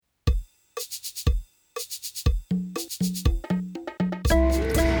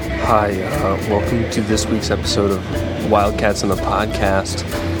Hi, welcome to this week's episode of Wildcats on the Podcast.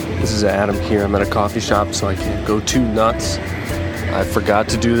 This is Adam here. I'm at a coffee shop, so I can't go too nuts. I forgot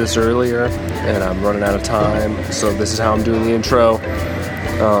to do this earlier, and I'm running out of time, so this is how I'm doing the intro.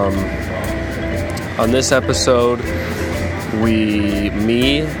 On this episode,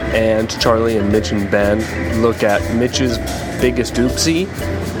 me and Charlie and Mitch and Ben look at Mitch's biggest oopsie,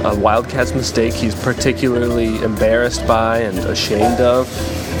 a Wildcats mistake he's particularly embarrassed by and ashamed of.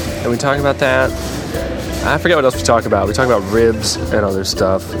 And we talk about that. I forget what else we talk about. We talk about ribs and other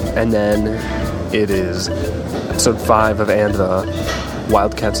stuff. And then it is episode 5 of And the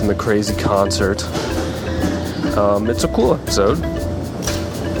Wildcats and the Crazy Concert. It's a cool episode.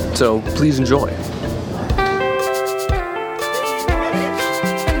 So please enjoy. Put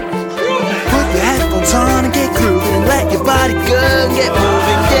your headphones on and get grooving. Let your body go and get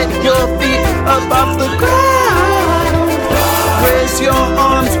moving. Get your feet up off the ground. Raise your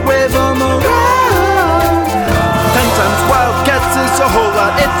arms, wave them around. 10 times Wildcats is a whole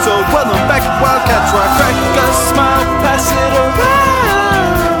lot. It's a well-known fact. Wildcats rock. Crack a smile, pass it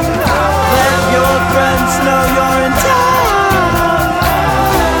around. Let your friends know you're in town.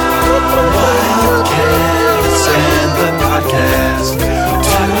 Wildcats and the podcast.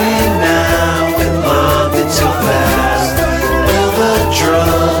 Tune in now and love it so fast. Feel the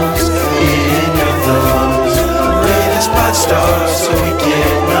drums in your thumbs. Rate us 5 stars so we get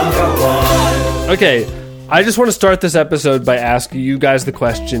number 1. Okay, I just want to start this episode by asking you guys the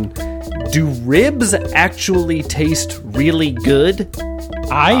question, do ribs actually taste really good?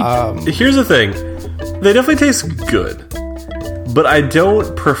 Here's the thing. They definitely taste good, but I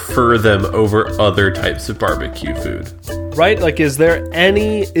don't prefer them over other types of barbecue food. Right? Like, is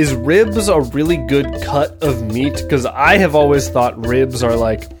ribs a really good cut of meat? Because I have always thought ribs are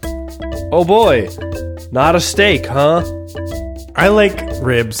like, oh boy, not a steak, huh? I like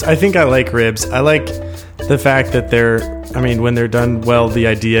ribs. I think I like ribs. I like the fact that when they're done well, the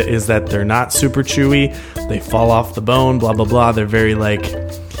idea is that they're not super chewy. They fall off the bone, blah, blah, blah. They're very,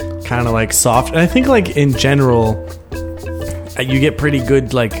 kind of, soft. And I think, in general, you get pretty good,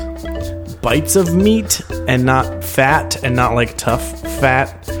 bites of meat and not fat and not, tough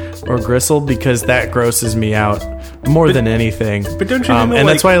fat or gristle, because that grosses me out more than anything. But don't you know, and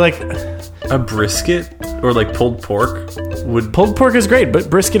that's why I like a brisket or, pulled pork would... Pulled pork is great,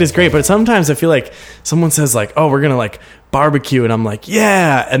 but brisket is great. But sometimes I feel like someone says, oh, we're going to, barbecue. And I'm like,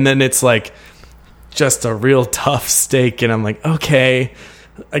 yeah. And then it's, just a real tough steak. And I'm like, okay,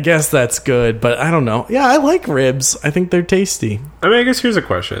 I guess that's good. But I don't know. Yeah, I like ribs. I think they're tasty. I guess here's a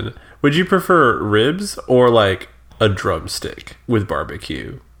question. Would you prefer ribs or, a drumstick with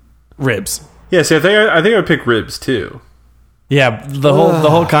barbecue? Ribs. Yeah, see, I think I would pick ribs, too. Yeah, the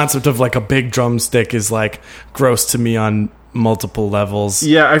whole concept of a big drumstick is gross to me on multiple levels.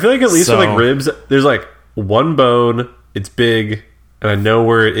 Yeah, I feel like at least with ribs, there's one bone, it's big, and I know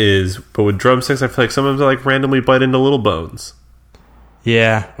where it is. But with drumsticks, I feel like sometimes I randomly bite into little bones.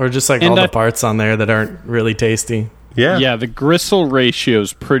 Yeah, or just all the parts on there that aren't really tasty. Yeah, the gristle ratio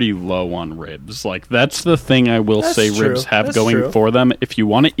is pretty low on ribs. That's the thing I will say true. Ribs have That's going true. for them. If you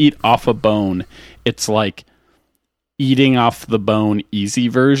want to eat off a bone, it's eating off the bone easy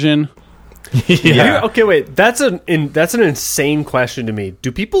version. Yeah. Okay, wait. That's an insane question to me.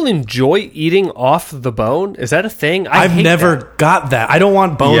 Do people enjoy eating off the bone? Is that a thing? I've never got that. I don't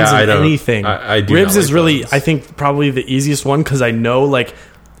want bones in anything. I do Ribs not is like really, bones. I think, probably the easiest one, because I know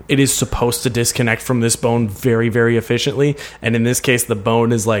it is supposed to disconnect from this bone very, very efficiently. And in this case, the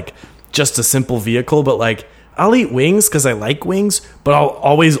bone is just a simple vehicle. But I'll eat wings because I like wings, but I'll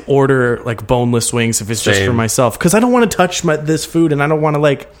always order boneless wings if it's just for myself, because I don't want to touch this food, and I don't want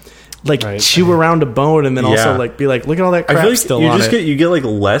to chew around a bone and then also be look at all that crap I feel still you on just it. you get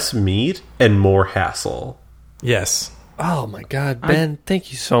less meat and more hassle. Yes. Oh my God, Ben!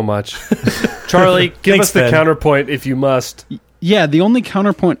 Thank you so much, Charlie. Give Thanks, us the Ben. counterpoint if you must. Yeah, the only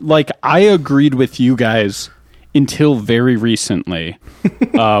counterpoint, I agreed with you guys until very recently,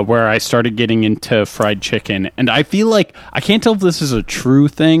 where I started getting into fried chicken, and I feel I can't tell if this is a true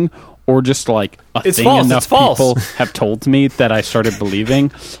thing or just It's thing false, enough it's false. people have told me that I started believing.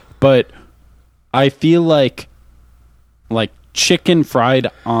 But I feel like chicken fried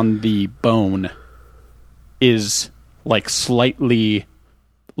on the bone is slightly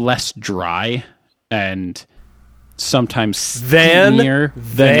less dry and sometimes steamier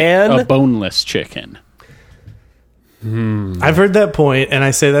than a boneless chicken. I've heard that point, and I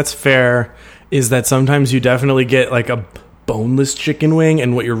say that's fair, is that sometimes you definitely get a boneless chicken wing,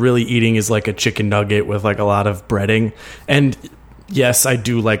 and what you're really eating is a chicken nugget with a lot of breading. And yes, I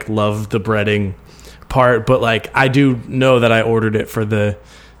do love the breading part, but I do know that I ordered it for the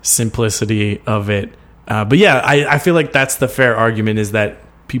simplicity of it. But yeah, I feel like that's the fair argument, is that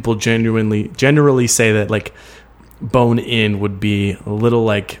people generally say that like Bone In would be a little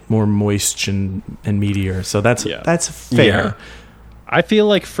like more moist and meatier. So that's fair. Yeah. I feel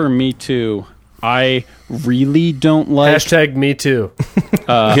like for me too, I really don't like Hashtag me too.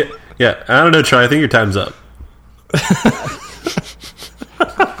 Yeah, I don't know, Troy. I think your time's up.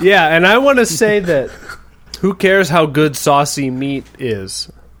 Yeah, and I want to say that who cares how good saucy meat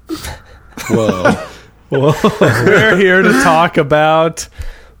is? Whoa. We're here to talk about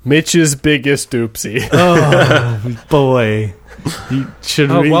Mitch's biggest oopsie. Oh boy. Should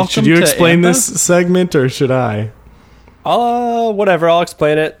welcome you to explain Anthem? this segment, or should I? Whatever, I'll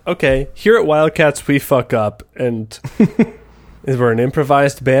explain it. Okay, here at Wildcats we fuck up, and we're an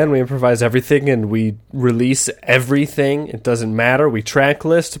improvised band. We improvise everything, and we release everything. It doesn't matter. We track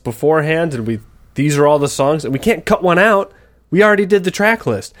list beforehand, and these are all the songs, and we can't cut one out. We already did the track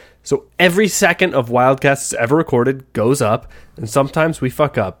list. So every second of Wildcats that's ever recorded goes up, and sometimes we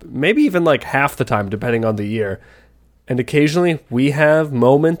fuck up. Maybe even like half the time, depending on the year. And occasionally we have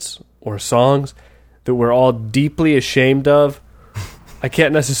moments or songs that we're all deeply ashamed of. I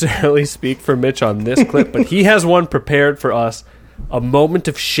can't necessarily speak for Mitch on this clip, but he has one prepared for us. A moment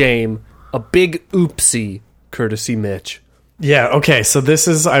of shame, a big oopsie, courtesy Mitch. Yeah, okay, so this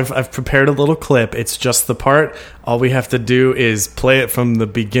is, I've prepared a little clip. It's just the part. All we have to do is play it from the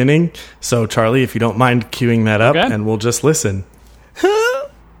beginning. So, Charlie, if you don't mind queuing that up, Okay. and we'll just listen.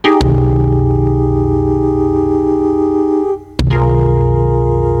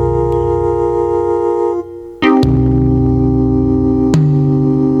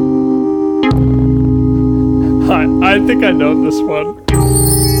 I think I know this one.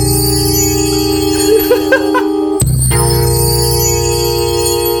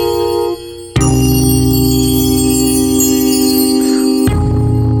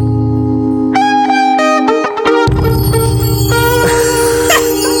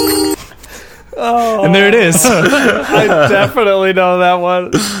 And there it is. I definitely know that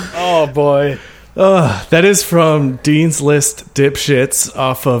one. Oh, boy. That is from Dean's List Dipshits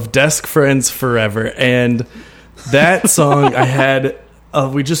off of Desk Friends Forever. And that song I had,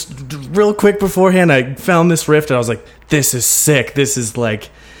 we just, real quick beforehand, I found this riff and I was like, this is sick. This is like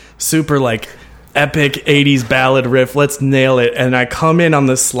super like epic 80s ballad riff. Let's nail it. And I come in on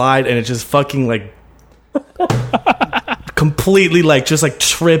the slide and it just fucking like completely like just like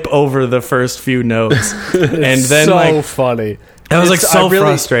trip over the first few notes. And then so like funny. I was like It's- so I really-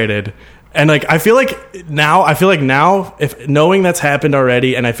 frustrated. And like I feel like now if knowing that's happened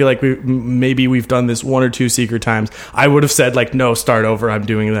already, and I feel like maybe we've done this one or two secret times, I would have said like, no, start over, I'm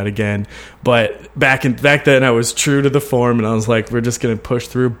doing that again. But back then I was true to the form and I was like, we're just gonna push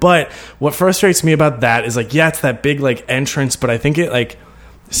through. But what frustrates me about that is like, yeah, it's that big like entrance, but I think it like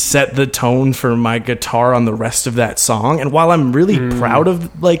set the tone for my guitar on the rest of that song. And while I'm really proud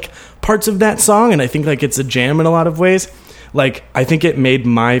of like parts of that song, and I think like it's a jam in a lot of ways, like I think it made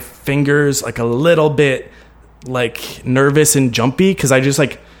my fingers like a little bit like nervous and jumpy because I just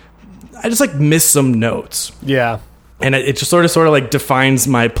missed some notes. Yeah. And it just sort of like defines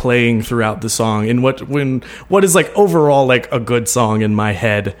my playing throughout the song and what is like overall like a good song in my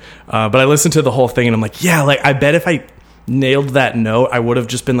head. But I listened to the whole thing and I'm like, yeah, like I bet if I nailed that note, I would have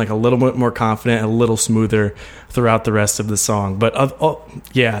just been like a little bit more confident, a little smoother throughout the rest of the song. But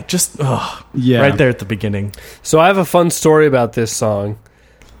yeah, just right there at the beginning. So I have a fun story about this song.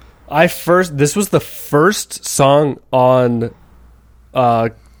 This was the first song on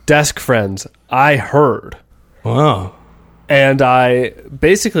Desk Friends I heard. Wow. And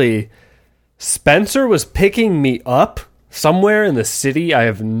Spencer was picking me up somewhere in the city. I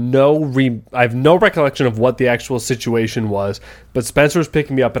have no recollection of what the actual situation was, but Spencer was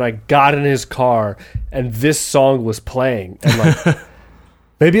picking me up and I got in his car and this song was playing and like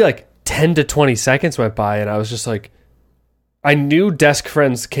maybe like 10 to 20 seconds went by and I was just like, I knew Desk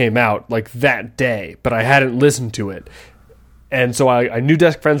Friends came out like that day, but I hadn't listened to it. And so I knew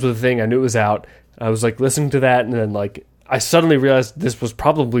Desk Friends was a thing. I knew it was out. I was like listening to that and then like I suddenly realized this was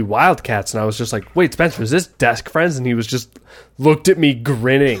probably Wildcats, and I was just like, wait, Spencer, is this Desk Friends? And he was just looked at me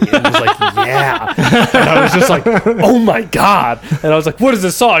grinning and was like, yeah. And I was just like, oh my God. And I was like, what is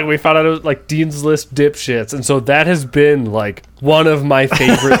this song? And we found out it was like Dean's List Dipshits. And so that has been like one of my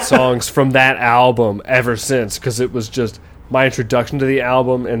favorite songs from that album ever since, because it was just my introduction to the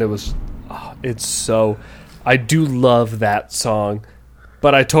album, and I do love that song.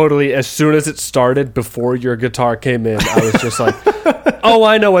 But I totally, as soon as it started, before your guitar came in, I was just like, oh,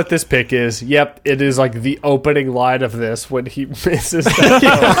 I know what this pick is. Yep, it is like the opening line of this when he misses that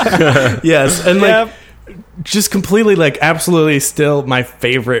note. Yes, and like just completely, like, absolutely still my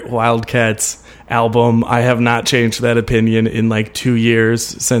favorite Wildcats album. I have not changed that opinion in like 2 years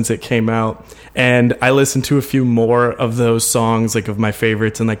since it came out. And I listened to a few more of those songs, like of my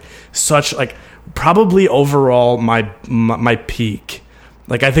favorites, and like such, like, probably overall my peak.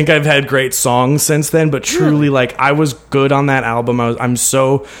 Like, I think I've had great songs since then, but truly, like, I was good on that album. I'm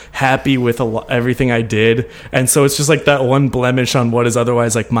so happy with everything I did, and so it's just like that one blemish on what is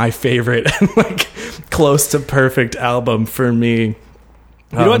otherwise like my favorite and like close to perfect album for me.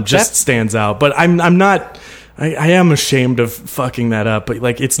 You know what? Just stands out. But I'm not. I am ashamed of fucking that up, but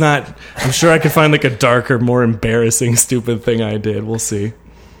like, it's not. I'm sure I could find like a darker, more embarrassing, stupid thing I did. We'll see.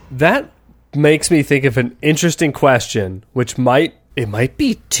 That makes me think of an interesting question, which might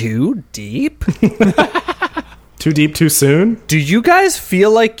be too deep. Too deep, too soon? Do you guys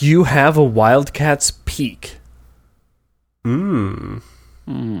feel like you have a Wildcats peak?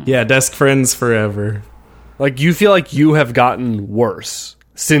 Yeah, desk friends forever. Like, you feel like you have gotten worse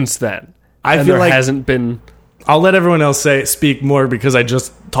since then? I and feel there like hasn't been. I'll let everyone else speak more because I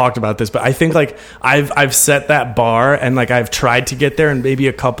just talked about this, but I think like I've set that bar and like I've tried to get there, and maybe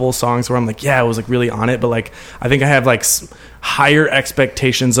a couple songs where I'm like, yeah, I was like really on it, but like I think I have like higher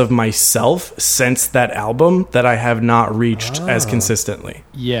expectations of myself since that album that I have not reached as consistently.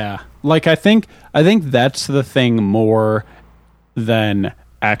 Yeah. Like I think that's the thing more than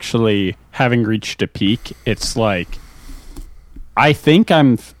actually having reached a peak. It's like I think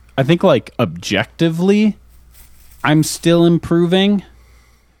like objectively I'm still improving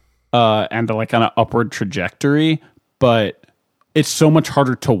and like on an upward trajectory, but it's so much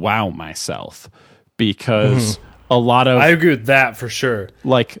harder to wow myself because a lot of I agree with that for sure.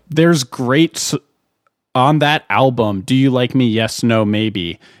 like there's great on that album. Do You Like Me? Yes, No,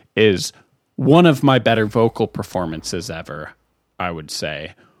 Maybe is one of my better vocal performances ever, I would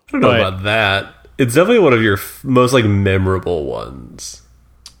say. I don't know about that. It's definitely one of your most like memorable ones.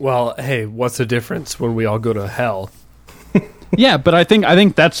 Well, hey, what's the difference when we all go to hell? Yeah, but I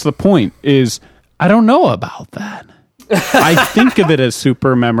think that's the point, is I don't know about that. I think of it as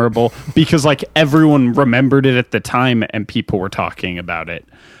super memorable because like everyone remembered it at the time and people were talking about it.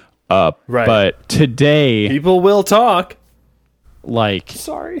 Right. But today, People will talk. like,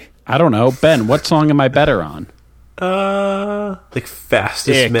 Sorry. I don't know. Ben, what song am I better on? Like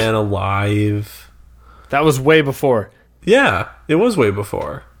Fastest Ick. Man Alive. That was way before. Yeah, it was way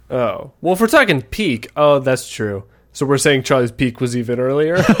before. Oh. Well, if we're talking peak, that's true. So we're saying Charlie's peak was even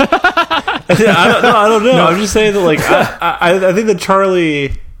earlier? I don't know. I'm just saying that like I think that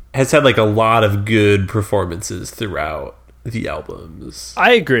Charlie has had like a lot of good performances throughout the albums.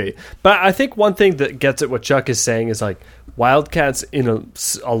 I agree. But I think one thing that gets at what Chuck is saying is like Wildcats in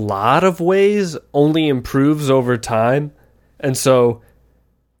a lot of ways only improves over time. And so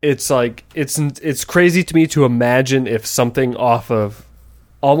it's like it's crazy to me to imagine if something off of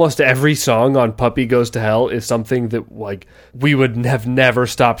almost every song on Puppy Goes to Hell is something that like we would have never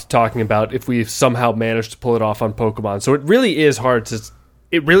stopped talking about if we somehow managed to pull it off on Pokemon. So it really is hard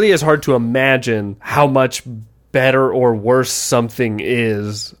to imagine how much better or worse something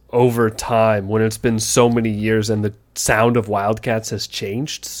is over time when it's been so many years and the sound of Wildcats has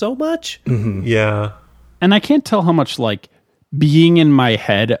changed so much. Mm-hmm. Yeah. And I can't tell how much like being in my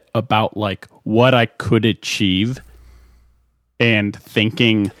head about like what I could achieve and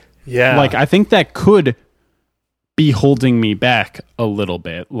thinking, like, I think that could be holding me back a little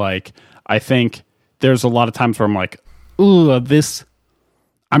bit. Like, I think there's a lot of times where I'm like, ooh, this,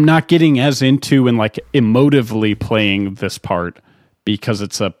 I'm not getting as into and like emotively playing this part because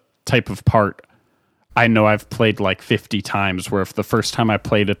it's a type of part I know I've played like 50 times, where if the first time I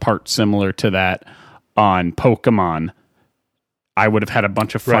played a part similar to that on Pokemon, I would have had a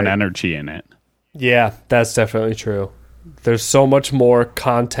bunch of fun energy in it. Yeah, that's definitely true. There's so much more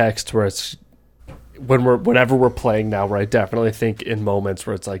context where it's whenever we're playing now, where I definitely think in moments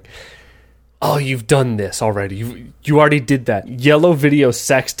where it's like, oh, you've done this already. You already did that. Yellow Video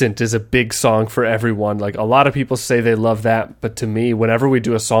Sextant is a big song for everyone. Like a lot of people say they love that, but to me, whenever we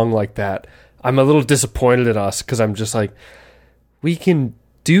do a song like that, I'm a little disappointed in us because I'm just like, we can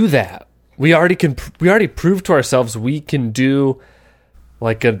do that. We already proved to ourselves we can do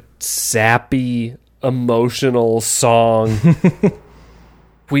like a sappy, emotional song.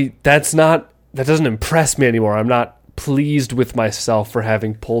 That doesn't impress me anymore. I'm not pleased with myself for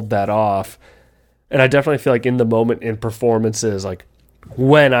having pulled that off. And I definitely feel like in the moment in performances, like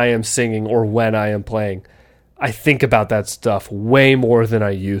when I am singing or when I am playing, I think about that stuff way more than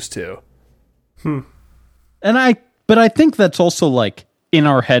I used to. But I think that's also like in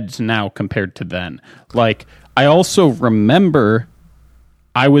our heads now compared to then. Like I also remember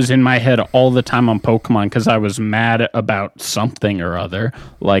I was in my head all the time on Pokemon because I was mad about something or other.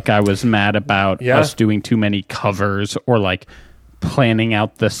 Like I was mad about us doing too many covers or like planning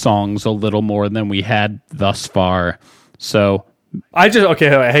out the songs a little more than we had thus far. So okay,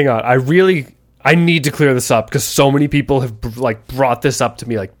 hang on. I need to clear this up because so many people have like brought this up to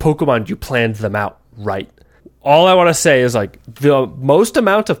me. Like Pokemon, you planned them out right. All I want to say is like the most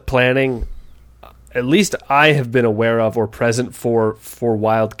amount of planning, at least I have been aware of or present for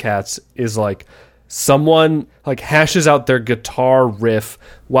Wildcats, is like someone like hashes out their guitar riff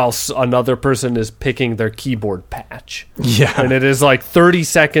while another person is picking their keyboard patch. Yeah. And it is like 30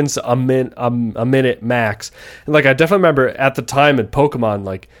 seconds, a minute max. And like I definitely remember at the time in Pokemon,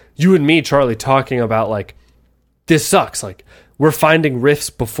 like you and me, Charlie, talking about like, this sucks. Like we're finding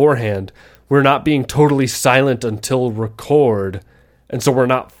riffs beforehand. We're not being totally silent until record. And so we're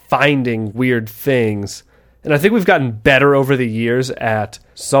not finding weird things. And I think we've gotten better over the years at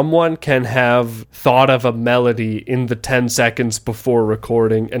someone can have thought of a melody in the 10 seconds before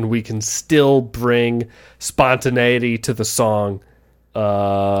recording, and we can still bring spontaneity to the song.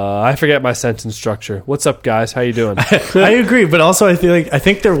 I forget my sentence structure. What's up, guys? How you doing? I agree, but also I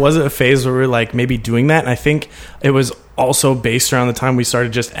think there was a phase where we were like maybe doing that, and I think it was also based around the time we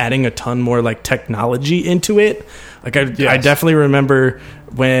started just adding a ton more like technology into it. Like I definitely remember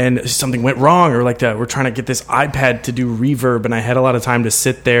when something went wrong or like that we're trying to get this iPad to do reverb, and I had a lot of time to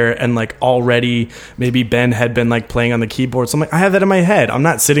sit there and like already maybe Ben had been like playing on the keyboard, so I'm like I have that in my head. I'm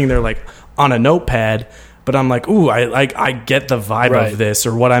not sitting there like on a notepad, but I'm like, ooh, I get the vibe of this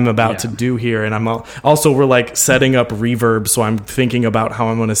or what I'm about to do here. And I'm also, we're like setting up reverb. So I'm thinking about how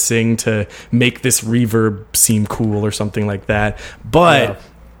I'm going to sing to make this reverb seem cool or something like that. But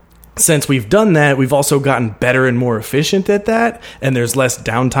since we've done that, we've also gotten better and more efficient at that. And there's less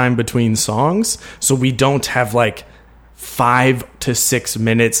downtime between songs. So we don't have like 5 to 6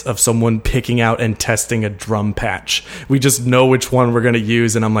 minutes of someone picking out and testing a drum patch. We just know which one we're going to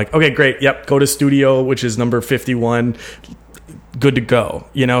use, and I'm like, okay, great, yep, go to studio, which is number 51, good to go,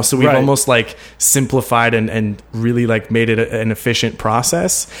 you know? So we've almost like simplified and really like made it an efficient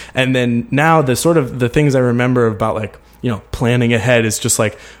process. And then now the sort of the things I remember about like, you know, planning ahead is just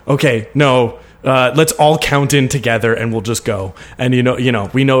like, okay, no, let's all count in together and we'll just go. And you know,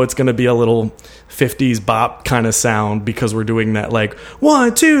 we know it's going to be a little 50s bop kind of sound because we're doing that like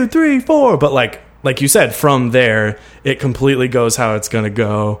 1, 2, 3, 4. But like you said, from there it completely goes how it's going to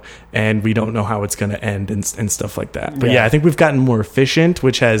go, and we don't know how it's going to end and stuff like that. But yeah, I think we've gotten more efficient,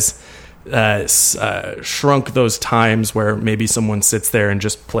 which has shrunk those times where maybe someone sits there and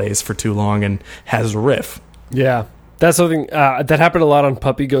just plays for too long and has a riff. Yeah. That's something that happened a lot on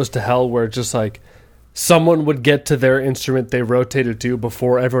Puppy Goes to Hell, where just like someone would get to their instrument they rotated to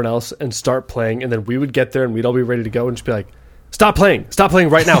before everyone else and start playing, and then we would get there and we'd all be ready to go and just be like, stop playing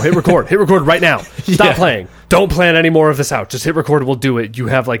right now, hit record right now, stop playing, don't plan any more of this out, just hit record, we'll do it. You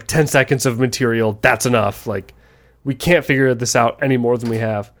have like 10 seconds of material, that's enough. Like we can't figure this out any more than we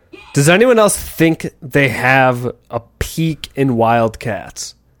have. Does anyone else think they have a peak in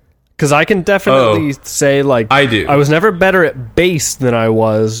Wildcats? Because I can definitely say, like, I do. I was never better at bass than I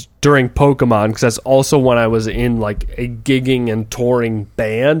was during Pokemon, because that's also when I was in, like, a gigging and touring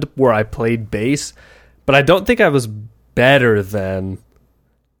band where I played bass. But I don't think I was better than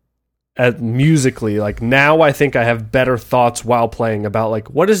at musically. Like, now I think I have better thoughts while playing about, like,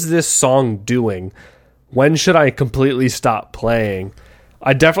 what is this song doing? When should I completely stop playing?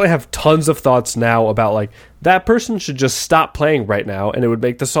 I definitely have tons of thoughts now about, like, that person should just stop playing right now and it would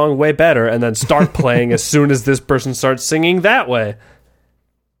make the song way better, and then start playing as soon as this person starts singing that way.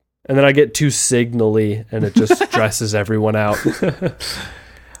 And then I get too signally and it just stresses everyone out.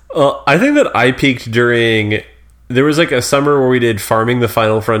 Well, I think that I peaked during... There was like a summer where we did Farming the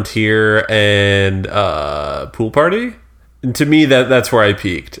Final Frontier and Pool Party. And to me, that's where I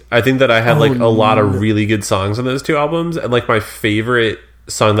peaked. I think that I had like a lot of really good songs on those two albums, and like my favorite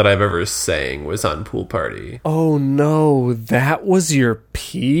song that I've ever sang was on Pool Party. Oh no, that was your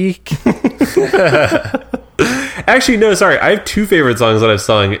peak? Actually, no, sorry. I have two favorite songs that I've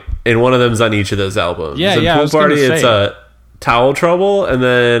sung, and one of them's on each of those albums. Yeah, Pool Party, it's Towel Trouble, and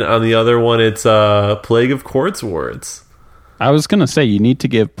then on the other one, it's Plague of Quartz Warts. I was going to say, you need to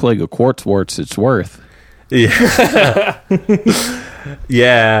give Plague of Quartz Warts its worth. Yeah.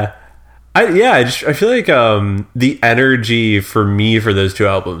 Yeah. I feel like the energy for me for those two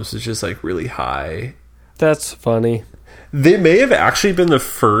albums is just like really high. That's funny. They may have actually been the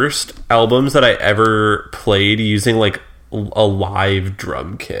first albums that I ever played using like a live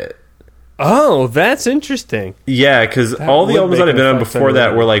drum kit. Oh, that's interesting. Yeah, because all the albums that I've been on before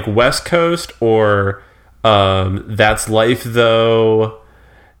that were like West Coast or That's Life Though.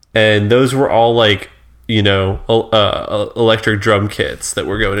 and those were all like, you know, electric drum kits that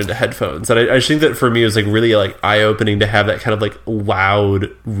were going into headphones. And I just think that for me it was like really like eye-opening to have that kind of like loud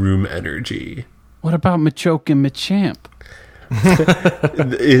room energy. What about Machoke and Machamp?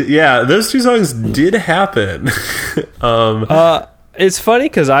 Yeah, those two songs did happen. It's funny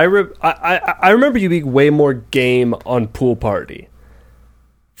because I remember you being way more game on Pool Party.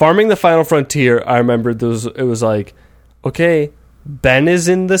 Farming the Final Frontier, I remember it was like, okay, Ben is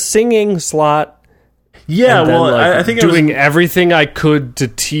in the singing slot. Yeah, then, well, like, I think doing everything I could to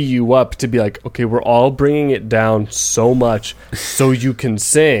tee you up to be like, okay, we're all bringing it down so much so you can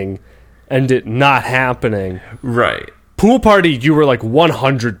sing, and it not happening. right. Pool Party, you were like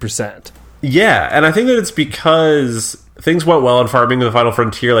 100%. Yeah, and I think that it's because things went well on Farming the Final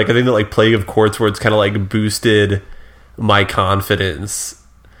Frontier. Like, I think that like Plague of Quartz Words kind of like boosted my confidence,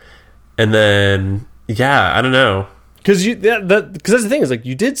 and then yeah, I don't know. Because that's the thing is like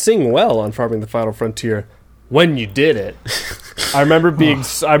you did sing well on Farming the Final Frontier when you did it. I remember being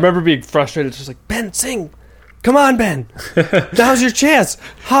frustrated, just like, Ben, sing, come on, Ben, now's your chance,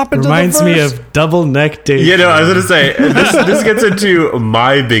 hop into Reminds the verse. me of Double Neck Daydream. You know, I was gonna say this gets into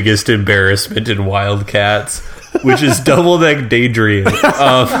my biggest embarrassment in Wildcats, which is Double Neck Daydream.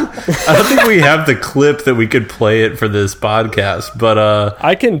 I don't think we have the clip that we could play it for this podcast, but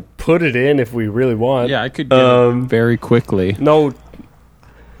I can put it in if we really want. Yeah, I could get it very quickly. No.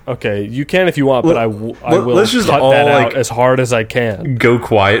 Okay, you can if you want, but I will let's just cut all, that out like, as hard as I can. go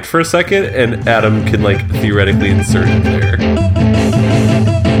quiet for a second, and Adam can like theoretically insert it there.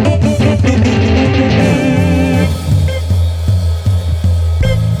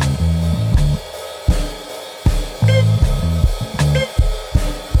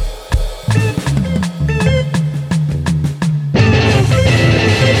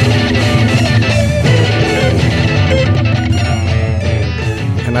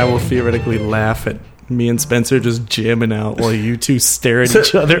 And I will theoretically laugh at me and Spencer just jamming out while you two stare at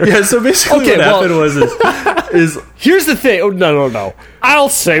each other. Yeah, so basically Okay, what well- happened was is Here's the thing. Oh, no. I'll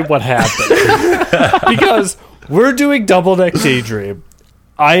say what happened. Because we're doing Double Neck Daydream.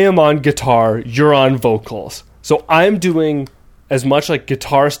 I am on guitar. You're on vocals. So I'm doing as much like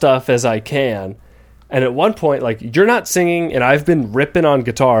guitar stuff as I can. And at one point, like, you're not singing, and I've been ripping on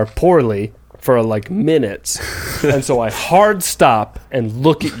guitar poorly for like minutes. And so I hard stop and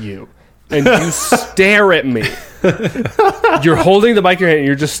look at you. And you stare at me. You're holding the mic in your hand, and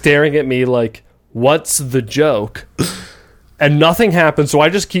you're just staring at me like, what's the joke? And nothing happens, so I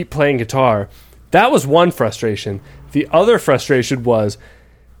just keep playing guitar. That was one frustration. The other frustration was,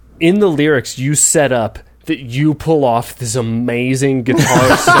 in the lyrics, you set up that you pull off this amazing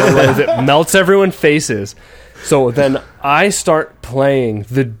guitar solo that melts everyone's faces. So then I start playing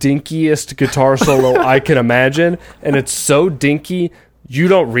the dinkiest guitar solo I can imagine, and it's so dinky, you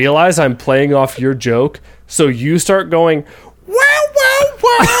don't realize I'm playing off your joke, so you start going, wow, wow,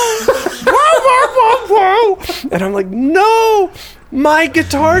 wow, wow, wow, wow, wow. And I'm like, no, my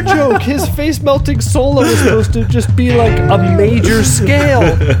guitar joke, his face-melting solo is supposed to just be like a major scale.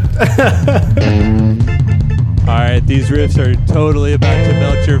 All right, these riffs are totally about to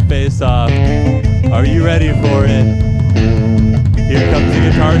melt your face off. Are you ready for it? Here comes the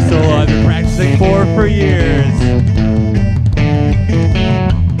guitar solo I've been practicing for years.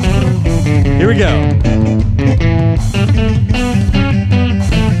 Here we go.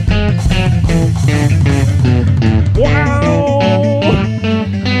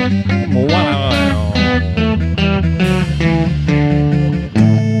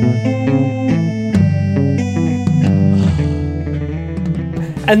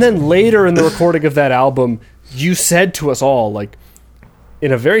 And then later in the recording of that album, you said to us all, like,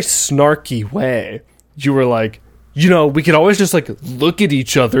 in a very snarky way, you were like, you know, we could always just like look at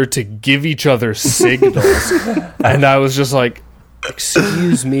each other to give each other signals. And I was just like,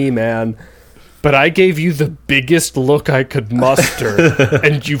 excuse me, man, but I gave you the biggest look I could muster,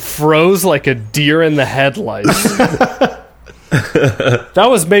 and you froze like a deer in the headlights. That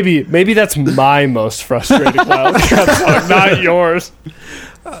was maybe that's my most frustrating Wildcat song, not yours.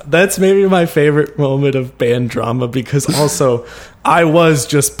 That's maybe my favorite moment of band drama, because also I was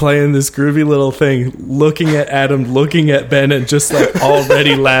just playing this groovy little thing, looking at Adam, looking at Ben, and just like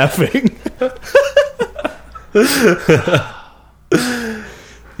already laughing.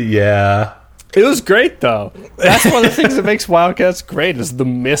 yeah. It was great, though. That's one of the things that makes Wildcats great, is the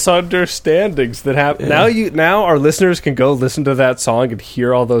misunderstandings that happen. Yeah. Now our listeners can go listen to that song and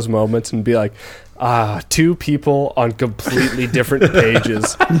hear all those moments and be like, two people on completely different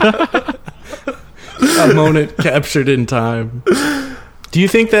pages. A moment captured in time. Do you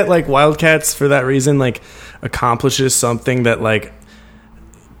think that like Wildcats, for that reason, like accomplishes something that like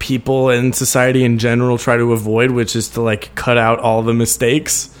people and society in general try to avoid, which is to like cut out all the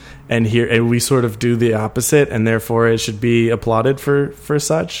mistakes. And we sort of do the opposite, and therefore it should be applauded for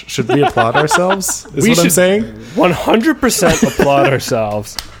such. Should we applaud ourselves? Is what I'm saying? 100% applaud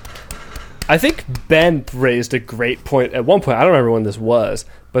ourselves. I think Ben raised a great point at one point. I don't remember when this was,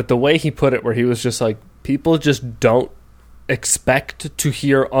 but the way he put it, where he was just like, people just don't expect to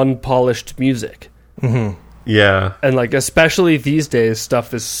hear unpolished music. Mm-hmm. Yeah. And like, especially these days,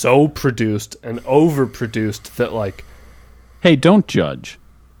 stuff is so produced and overproduced that like, hey, don't judge.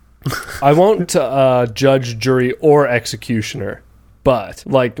 I won't judge, jury, or executioner, but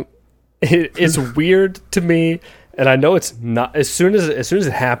like, it's weird to me, and I know it's not. As soon as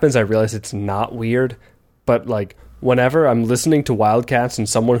it happens, I realize it's not weird. But like, whenever I'm listening to Wildcats and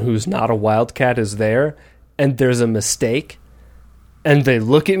someone who's not a Wildcat is there, and there's a mistake, and they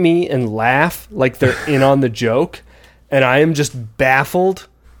look at me and laugh like they're in on the joke, and I am just baffled,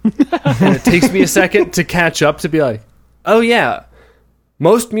 and it takes me a second to catch up to be like, oh yeah.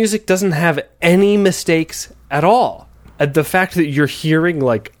 Most music doesn't have any mistakes at all. And the fact that you're hearing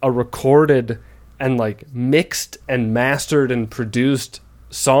like a recorded and like mixed and mastered and produced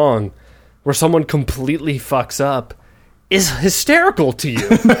song where someone completely fucks up is hysterical to you.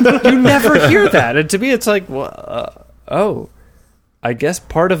 You never hear that. And to me, it's like, well, oh, I guess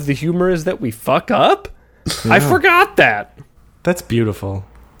part of the humor is that we fuck up? Yeah. I forgot that. That's beautiful.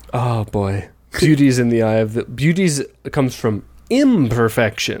 Oh, boy. Beauty's in the eye of the... Beauty's comes from...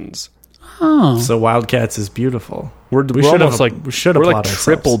 imperfections. Oh. So Wildcats is beautiful. We're almost like applaud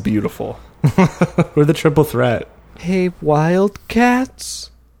triple beautiful. We're the triple threat. Hey,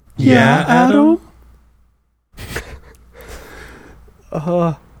 Wildcats. Yeah, Adam.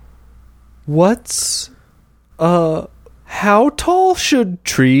 What's how tall should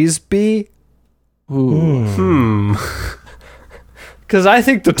trees be? Ooh. Because I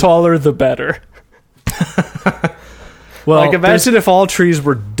think the taller the better. Well, like, imagine if all trees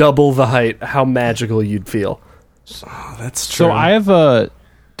were double the height, how magical you'd feel. Oh, that's true. So I have a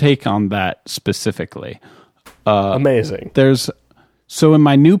take on that specifically. Amazing. So in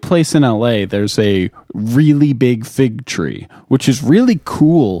my new place in LA, there's a really big fig tree, which is really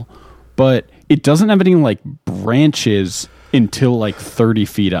cool, but it doesn't have any like branches until like 30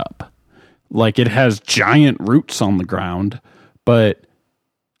 feet up. Like, it has giant roots on the ground, but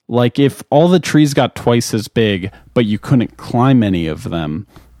like, if all the trees got twice as big, but you couldn't climb any of them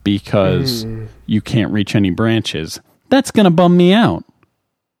because you can't reach any branches, that's going to bum me out.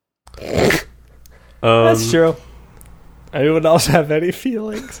 That's true. Anyone else have any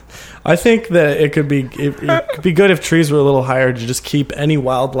feelings? I think that it could be good if trees were a little higher to just keep any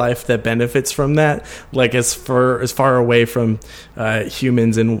wildlife that benefits from that, like as far away from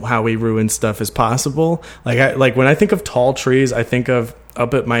humans and how we ruin stuff as possible. Like when I think of tall trees, I think of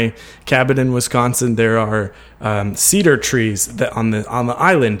up at my cabin in Wisconsin, there are cedar trees that on the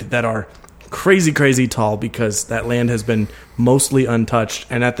island that are crazy tall because that land has been mostly untouched.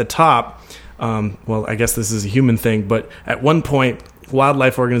 And at the top, well, I guess this is a human thing, but at one point,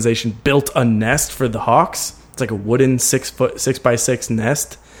 wildlife organization built a nest for the hawks. It's like a wooden 6x6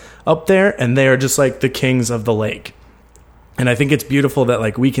 nest up there, and they are just like the kings of the lake. And I think it's beautiful that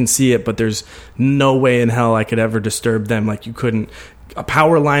like we can see it, but there's no way in hell I could ever disturb them. Like, you couldn't, a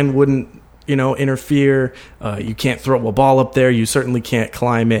power line wouldn't, interfere. You can't throw a ball up there. You certainly can't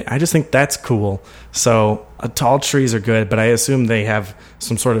climb it. I just think that's cool. So tall trees are good, but I assume they have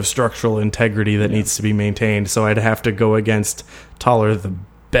some sort of structural integrity that needs to be maintained. So I'd have to go against taller the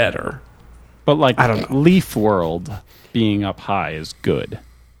better. But like, I don't know. Leaf World being up high is good.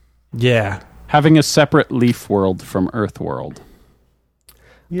 Yeah. Having a separate Leaf World from Earth World.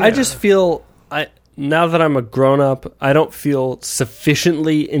 Yeah. I just feel, now that I'm a grown-up, I don't feel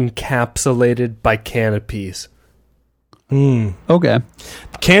sufficiently encapsulated by canopies. Okay.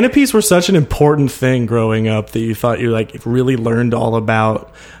 Canopies were such an important thing growing up that you thought you like really learned all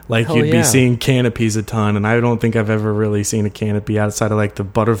about. Like, you'd be seeing canopies a ton, and I don't think I've ever really seen a canopy outside of like the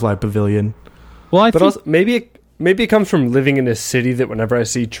butterfly pavilion. Well, I but think also, maybe it comes from living in a city that whenever I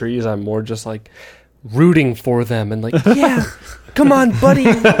see trees, I'm more just like rooting for them and like, yeah, come on, buddy,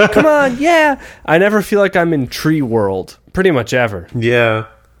 come on, yeah. I never feel like I'm in tree world, pretty much ever. Yeah.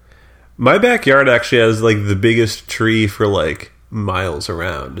 My backyard actually has like the biggest tree for like miles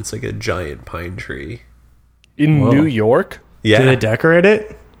around. It's like a giant pine tree. In New York? Yeah. Do they decorate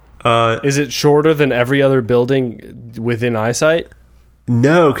it? Is it shorter than every other building within eyesight?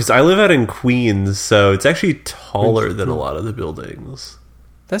 No, because I live out in Queens, so it's actually taller than a lot of the buildings.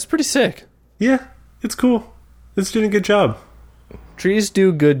 That's pretty sick. Yeah, it's cool. It's doing a good job. Trees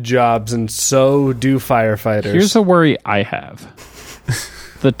do good jobs, and so do firefighters. here's a worry I have.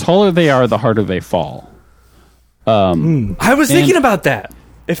 the taller they are, the harder they fall. I was thinking about that.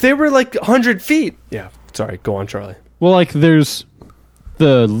 If they were like 100 feet. Yeah, sorry. Go on, Charlie. Well, like there's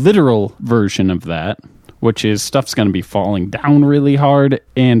the literal version of that, which is stuff's going to be falling down really hard,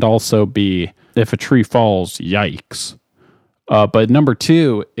 and also be, if a tree falls, yikes. But number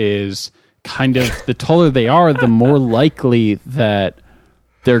 2 is kind of the taller they are, the more likely that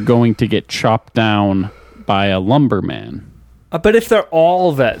they're going to get chopped down by a lumberman. But if they're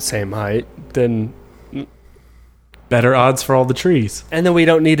all that same height, then... Better odds for all the trees. And then we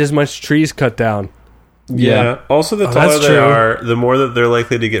don't need as much trees cut down. Yeah. Also, the taller that's they true. are, the more that they're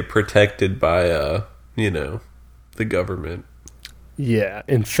likely to get protected by, the government. Yeah,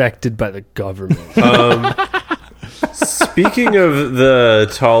 infected by the government. Speaking of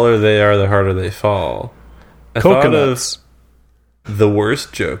the taller they are, the harder they fall. I Coconuts. thought of the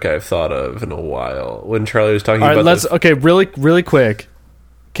worst joke I've thought of in a while when Charlie was talking All right, about let's... the- Okay, really quick.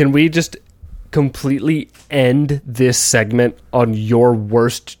 Can we just completely end this segment on your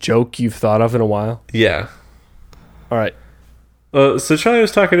worst joke you've thought of in a while? Yeah. All right. So Charlie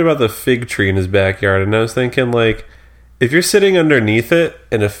was talking about the fig tree in his backyard, and I was thinking, like, if you're sitting underneath it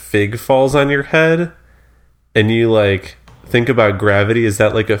and a fig falls on your head, and you, like, think about gravity, is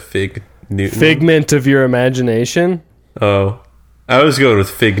that like a fig Newton? Figment of your imagination? Oh. I was going with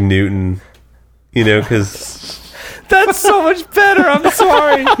Fig Newton, because... That's so much better. I'm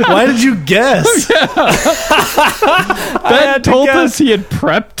sorry. Why did you guess? Ben told us he had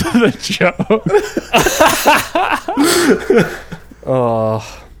prepped the joke.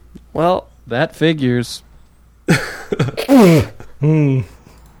 Oh, well, That figures.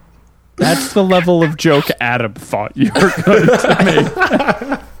 That's the level of joke Adam thought you were going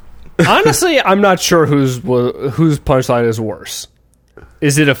to make. honestly, I'm not sure whose punchline is worse.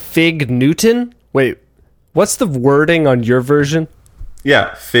 Is it a Fig Newton? Wait, what's the wording on your version?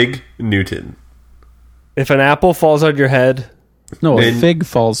 Yeah, Fig Newton. If an apple falls on your head, No, a And- fig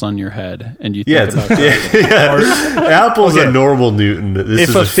falls on your head, and you think Yeah, about Apple's Okay. a normal Newton. This if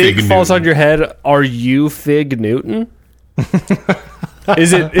is a fig falls Newton. on your head, are you Fig Newton?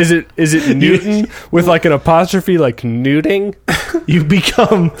 Is it Newton with like an apostrophe, like newting? You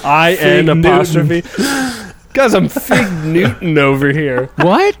become I-N Fig apostrophe. Guys, I'm Fig Newton over here.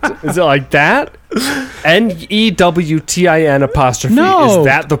 what? Is it like that? Newtin apostrophe. No. Is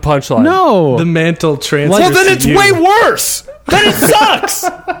that the punchline? No. the mantle transfers. Well, then to it's you. way worse. Then it sucks.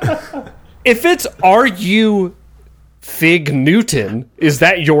 If it's are you Fig Newton, is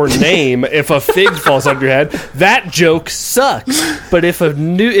that your name? If a fig falls on your head, that joke sucks. But if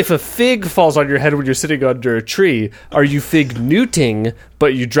a fig falls on your head when you're sitting under a tree, are you Fig Newting?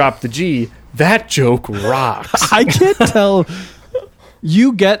 But you drop the G. That joke rocks. I can't tell.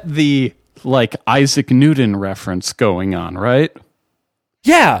 You get the, like, Isaac Newton reference going on, right?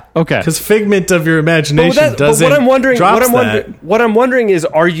 Yeah. Okay. Because figment of your imagination But doesn't. what I'm wondering, drops that. what I'm wondering is,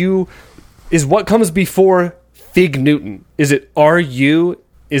 is what comes before Fig Newton? Is it are you?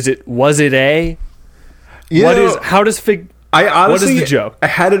 Is it was it a? How does Fig? I honestly, what is the joke? I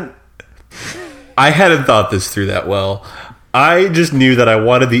hadn't thought this through that well. I just knew that I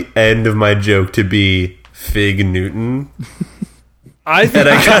wanted the end of my joke to be Fig Newton, I think and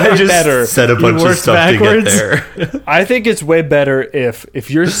I it's kind way of just better. said a bunch of worked stuff backwards? to get there. I think it's way better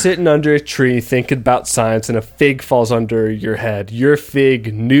if you're sitting under a tree thinking about science and a fig falls under your head. You're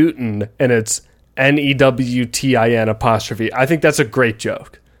Fig Newton, and it's Newtin apostrophe. I think that's a great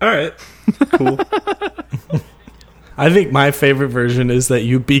joke. All right, cool. I think my favorite version is that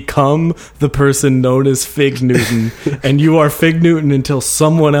you become the person known as Fig Newton, and you are Fig Newton until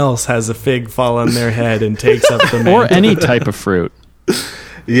someone else has a fig fall on their head and takes up the mantle. Or any type of fruit.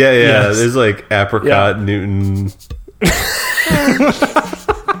 Yeah. Yes. There's like apricot, Yeah. Newton.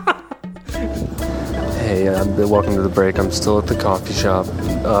 Hey, welcome to the break. I'm still at the coffee shop.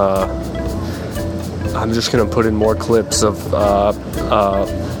 I'm just gonna put in more clips of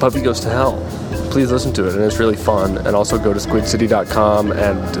Puppy Goes to Hell. Please listen to it, and it's really fun. And also go to squidcity.com,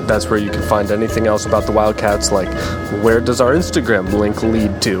 and that's where you can find anything else about the Wildcats, like where does our Instagram link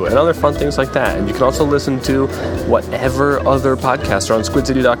lead to, and other fun things like that. And you can also listen to whatever other podcasts are on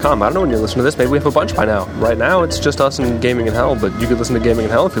squidcity.com. I don't know when you're listening to this. Maybe we have a bunch by now. Right now, it's just us and Gaming in Hell, but you could listen to Gaming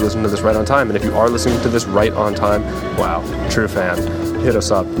in Hell if you listen to this right on time. And if you are listening to this right on time, wow, true fan. Hit us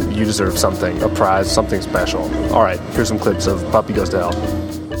up. You deserve something, a prize, something special. All right, here's some clips of Puppy Goes to Hell.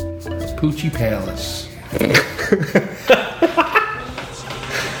 Poochie Palace.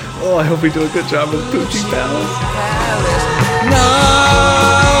 Oh, I hope we do a good job with Poochie Palace. No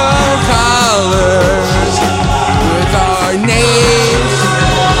colors with our names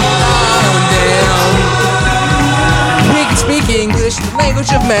on them. We can speak English, the language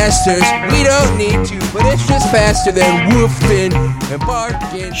language of masters. We don't need to, but it's just faster than woofing and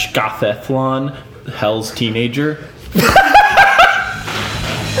barking. Scathathlon, Hell's Teenager.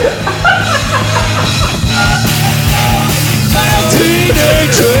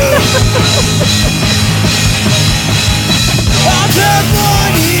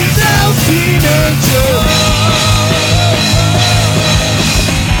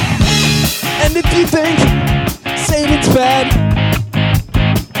 And if you think Satan's bad,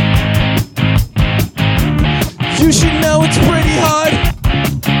 you should know it's pretty hard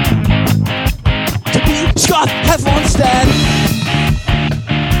to be Scott Heflon's dad.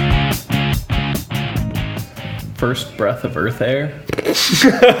 First breath of earth air.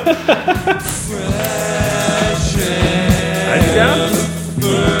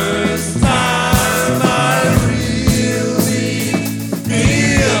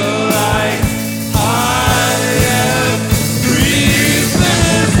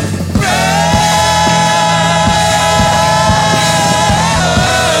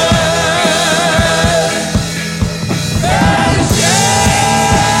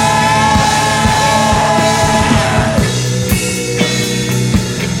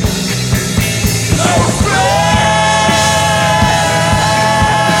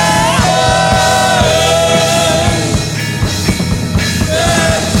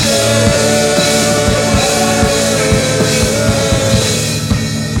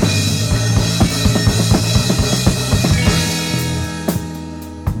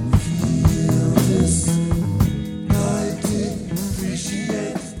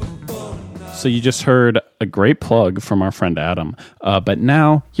 So you just heard a great plug from our friend Adam. But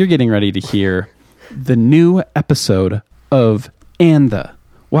now you're getting ready to hear the new episode of Anthe,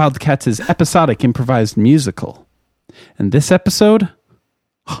 Wildcats' episodic improvised musical. And this episode,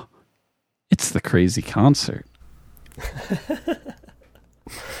 it's the crazy concert.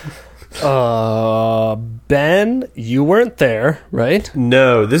 Ben, you weren't there, right?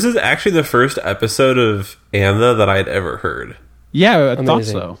 No, this is actually the first episode of Anthe that I'd ever heard. Yeah, I thought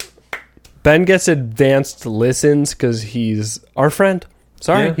Amazing. so. Ben gets advanced listens because he's our friend.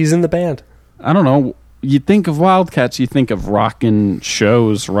 Sorry, Yeah. he's in the band. I don't know. You think of Wildcats, you think of rockin'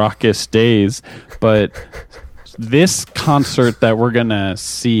 shows, raucous days, but this concert that we're gonna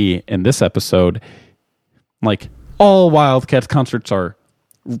see in this episode, like all Wildcats concerts are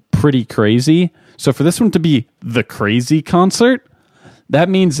pretty crazy. So for this one to be the crazy concert, that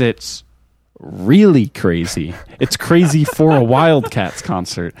means it's really crazy. It's crazy for a Wildcats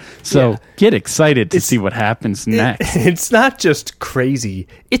concert. So get excited to see what happens next. It's not just crazy,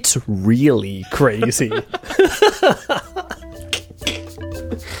 it's really crazy.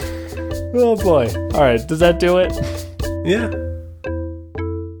 Oh boy. All right, does that do it? Yeah.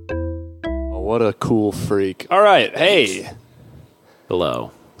 Oh, what a cool freak. All right, hey,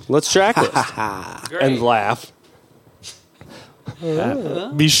 Hello. let's track this and laugh.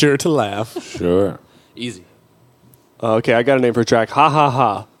 Be sure to laugh. Sure. Easy. Okay, I got a name for a track. Ha ha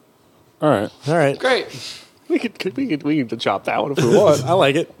ha. All right. All right, Great. we can chop that one if we want. I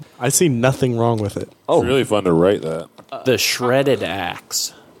like it. I see nothing wrong with it. It's really fun to write that. The Shredded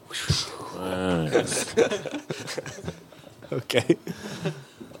Axe. Nice. Okay.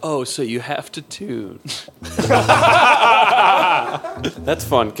 Oh, so you have to tune. That's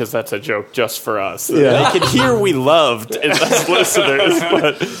fun because that's a joke just for us. Yeah. They can hear we loved and us listeners,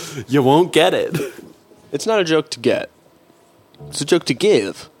 but you won't get it. It's not a joke to get. It's a joke to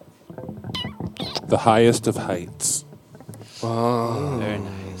give. The highest of heights. Very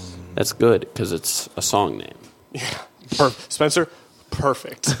nice. That's good because it's a song name. Spencer,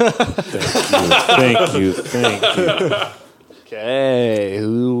 perfect. Thank you. Okay,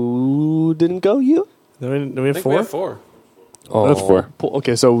 who didn't go? You? Do we have four? four. Oh, That's four.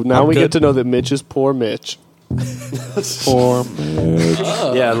 Okay, so now we good. get to know that Mitch is poor Mitch. Poor Mitch.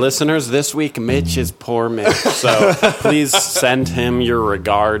 Yeah, listeners, this week Mitch is poor Mitch, so please send him your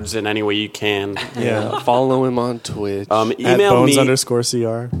regards in any way you can. Yeah, follow him on Twitch. At Email me.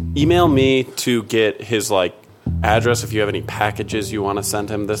 Bones_CR. Email me to get his address if you have any packages you want to send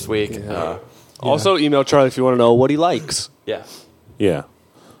him this week. Also, email Charlie if you want to know what he likes. Yeah. Yeah.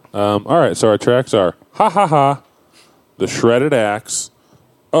 All right, so our tracks are Ha Ha Ha, The Shredded Axe,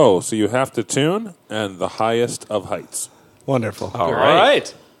 Oh, so you have to tune, and The Highest of Heights. Wonderful. All All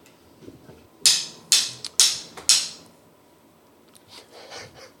right.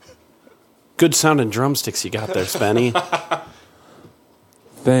 Good sounding drumsticks you got there, Spenny.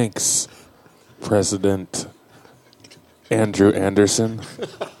 Thanks, President Andrew Anderson.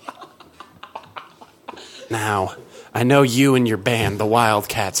 Now, I know you and your band, the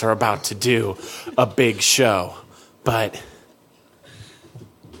Wildcats, are about to do a big show, but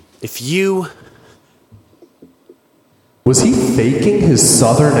If you... Was he faking his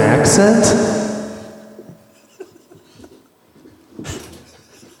southern accent?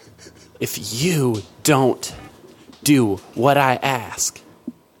 If you don't do what I ask,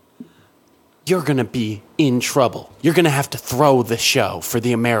 you're gonna be in trouble. You're gonna have to throw the show for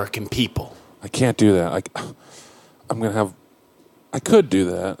the American people. I can't do that. I could do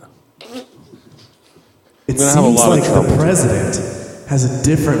that. It gonna have a seems lot of like trouble. the president has a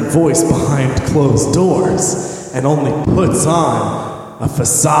different voice behind closed doors and only puts on a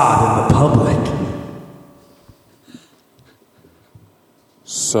facade in the public.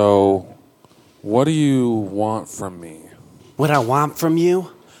 So, what do you want from me? What I want from you,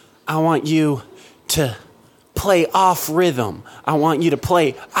 I want you to play off rhythm. I want you to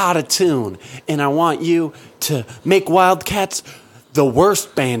play out of tune. And I want you to make Wildcats the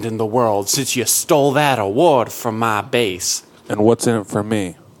worst band in the world since you stole that award from my base. And what's in it for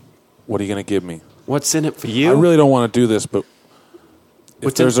me? What are you going to give me? What's in it for you? I really don't want to do this, but if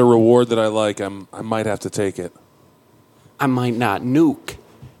What's there's a reward that I like, I might have to take it. I might not nuke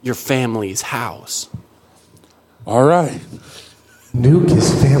your family's house. All right. Nuke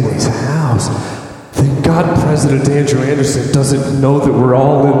his family's house. Thank God President Andrew Anderson doesn't know that we're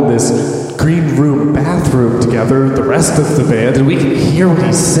all in this green room bathroom together, the rest of the band, and we can hear what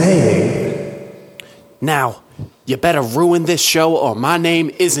he's saying. Now, you better ruin this show or my name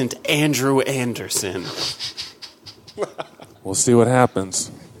isn't Andrew Anderson. We'll see what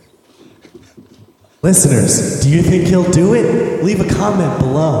happens. Listeners, do you think he'll do it? Leave a comment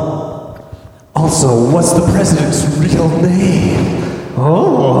below. Also, what's the president's real name?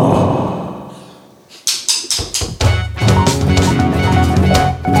 Oh.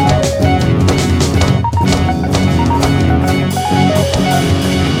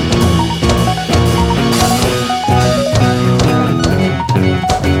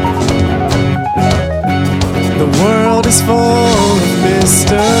 The world is full of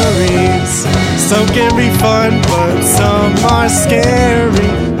mysteries. Some can be fun, but some are scary.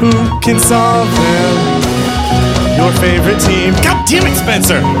 Who can solve them? Your favorite team. God damn it,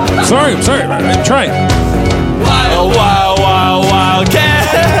 Spencer! Sorry, I'm trying. Wild, wild, wild, wild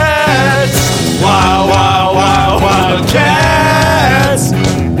cats! Wild, wild, wild, wild cats!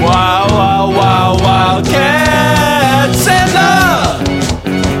 Wild, wild, wild, wild cats! And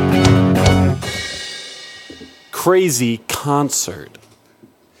Crazy concert.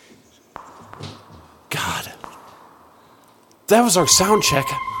 God. That was our sound check.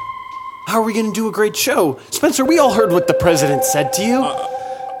 How are we going to do a great show? Spencer, we all heard what the president said to you.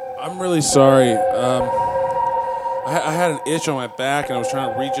 I'm really sorry. I had an itch on my back, and I was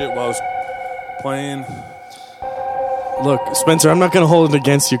trying to reach it while I was playing. Look, Spencer, I'm not going to hold it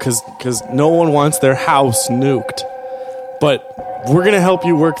against you because no one wants their house nuked. But we're going to help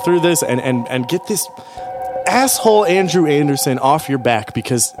you work through this and get this asshole Andrew Anderson off your back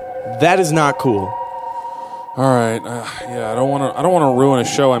because that is not cool. All right, yeah, I don't want to ruin a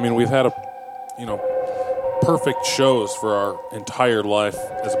show. I mean, we've had perfect shows for our entire life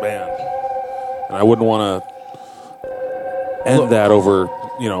as a band, and I wouldn't want to end that over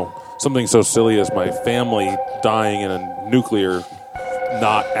something so silly as my family dying in a nuclear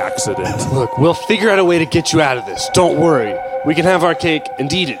not accident. Look, we'll figure out a way to get you out of this. Don't worry. We can have our cake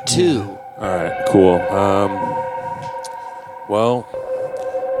and eat it too. All right, cool. Well,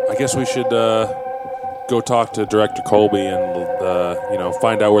 I guess we should go talk to Director Colby and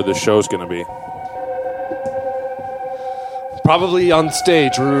find out where this show's going to be. Probably on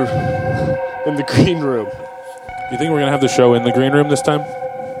stage or in the green room. You think we're going to have the show in the green room this time?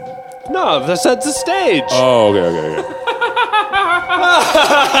 No, that's the stage. Oh, okay.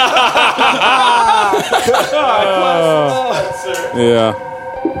 Yeah.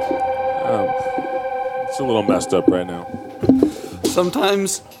 It's a little messed up right now.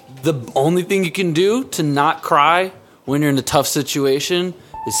 Sometimes the only thing you can do to not cry when you're in a tough situation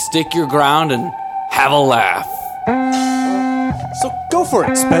is stick your ground and have a laugh. So go for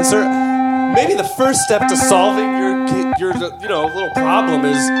it, Spencer. Maybe the first step to solving your little problem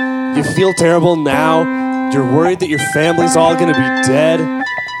is you feel terrible now. You're worried that your family's all going to be dead.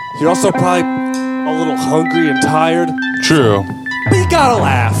 You're also probably a little hungry and tired. True. But you gotta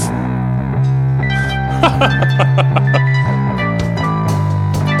laugh.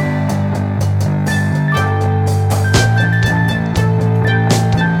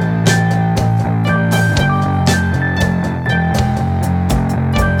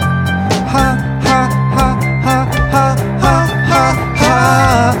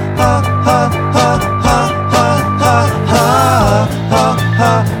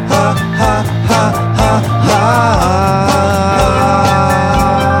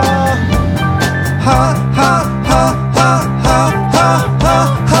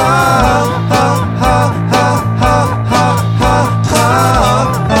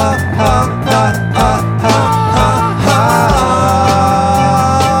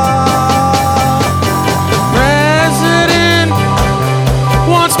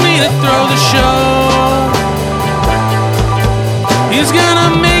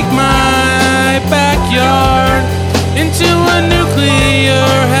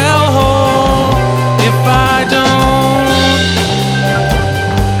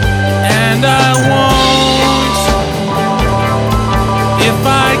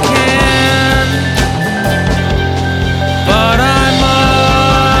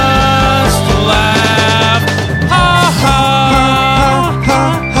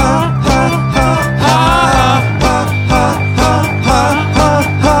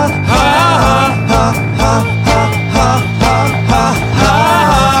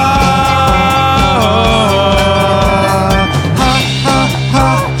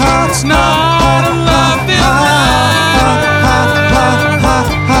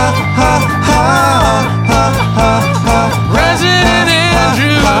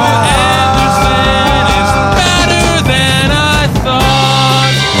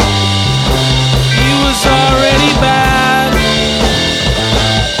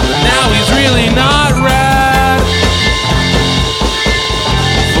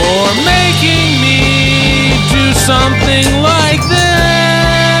 something like this.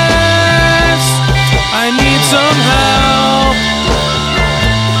 I need some help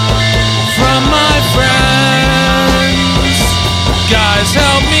from my friends. Guys,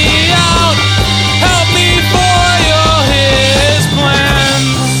 help me out. Help me foil his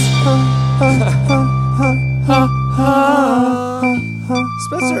plans.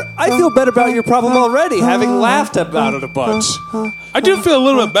 Spencer, I feel better about your problem already, having laughed about it a bunch. I do feel a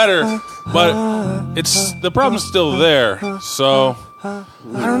little bit better, but the problem's still there. So I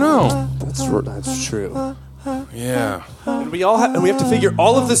don't know. That's true. Yeah. And we have to figure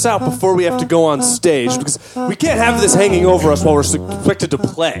all of this out before we have to go on stage, because we can't have this hanging over us while we're expected to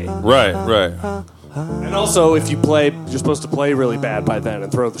play. Right. And also, if you play, you're supposed to play really bad by then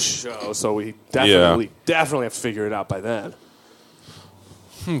and throw the show. So we definitely have to figure it out by then.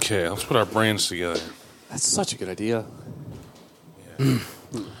 Okay, let's put our brains together. That's such a good idea. Yeah.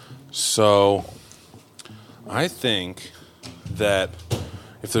 So, I think that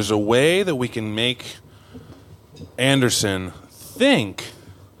if there's a way that we can make Anderson think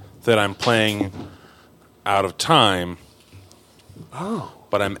that I'm playing out of time,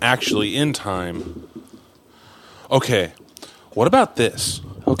 but I'm actually in time. Okay, what about this?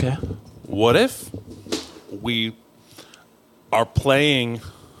 Okay. What if we are playing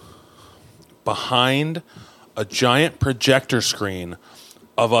behind a giant projector screen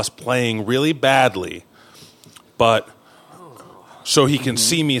of us playing really badly, but so he can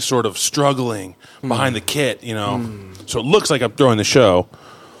see me sort of struggling behind the kit, you know? So it looks like I'm throwing the show,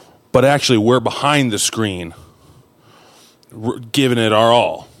 but actually we're behind the screen, giving it our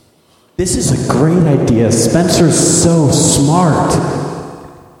all. This is a great idea. Spencer's so smart.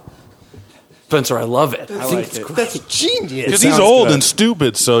 Spencer, I love it. I like it. That's genius. Because he's old and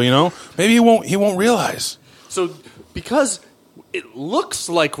stupid, so, you know, maybe he won't realize. So, because it looks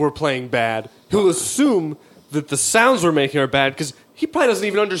like we're playing bad, he'll assume that the sounds we're making are bad, because he probably doesn't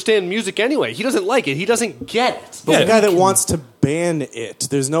even understand music anyway. He doesn't like it. He doesn't get it. But the guy that wants to ban it,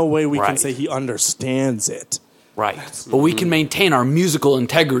 there's no way we can Right. say he understands it. Right. But we can maintain our musical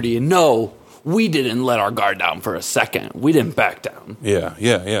integrity and know we didn't let our guard down for a second. We didn't back down. Yeah.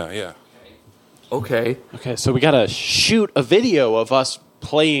 Okay. Okay, so we gotta shoot a video of us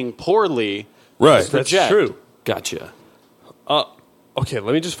playing poorly. Right. That's true. Gotcha. Okay,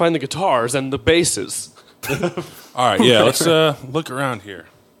 let me just find the guitars and the basses. All right, yeah, let's look around here.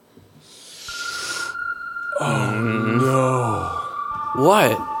 Oh, no.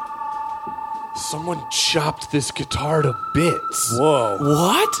 What? Someone chopped this guitar to bits. Whoa.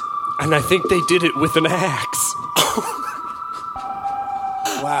 What? And I think they did it with an axe.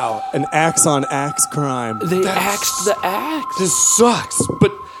 Wow. An axe on axe crime. They axed the axe. This sucks,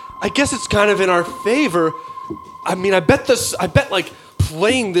 but I guess it's kind of in our favor. I mean, I bet like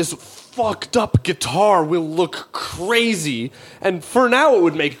playing this fucked up guitar will look crazy, and for now it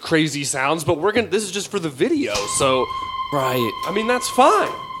would make crazy sounds. But this is just for the video, so Right. I mean that's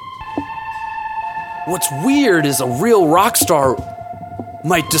fine. What's weird is a real rock star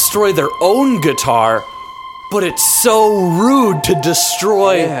might destroy their own guitar, but it's so rude to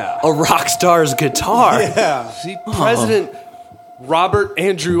destroy a rock star's guitar. Yeah. See, President Robert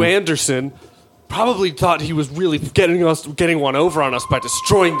Andrew Anderson probably thought he was really getting one over on us by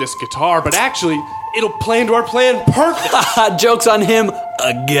destroying this guitar, but actually, it'll play into our plan perfect. Joke's on him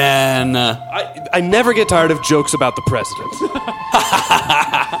again. I never get tired of jokes about the president.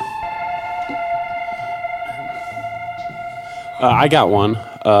 I got one.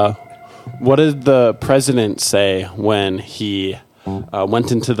 What did the president say when he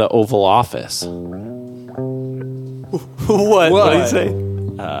went into the Oval Office? What did he say?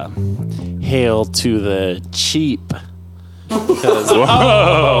 Hail to the cheap. That's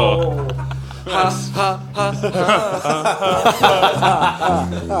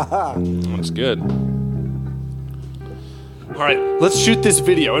good. All right, let's shoot this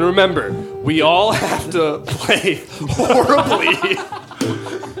video. And remember, we all have to play horribly.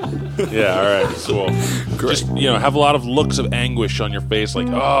 Yeah, all right, cool. Just, have a lot of looks of anguish on your face, like,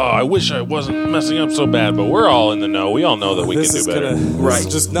 oh, I wish I wasn't messing up so bad, but we're all in the know. We all know that we can do better. This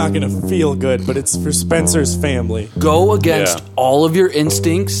is just not gonna feel good, but it's for Spencer's family. Go against all of your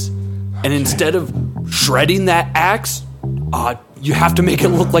instincts, and instead of shredding that axe, you have to make it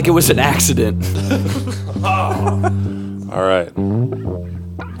look like it was an accident. All right.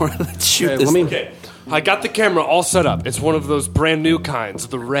 Let's shoot this. Okay, I got the camera all set up. It's one of those brand new kinds,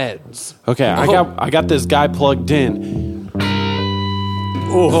 the Reds. Okay, I got this guy plugged in.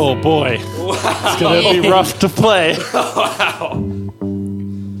 Oh boy, it's gonna be rough to play.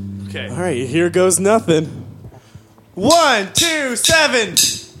 Okay. All right, here goes nothing. 1, 2, 7.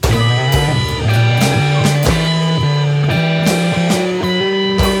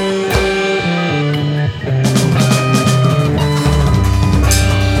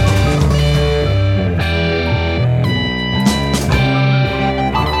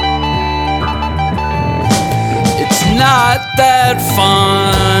 that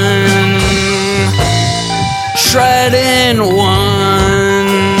fun. Shredding one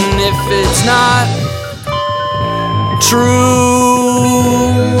if it's not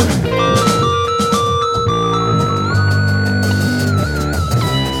true.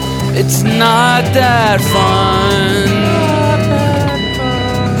 It's not that fun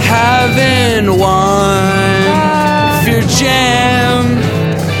having one if your jam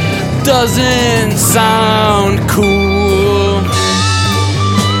doesn't sound cool.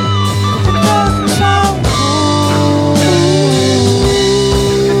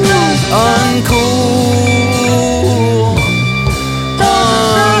 Uncool.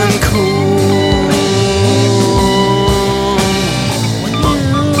 Uncool.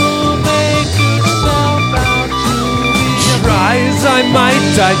 Try as I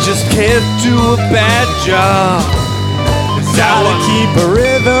might, I just can't do a bad job. Gotta keep a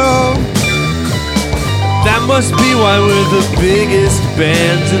rhythm. That must be why we're the biggest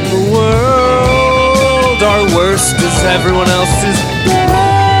band in the world. Our worst is everyone else's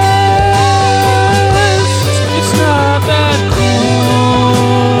best. It's not that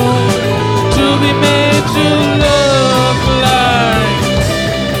cool to be made to look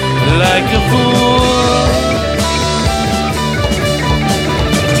like a fool.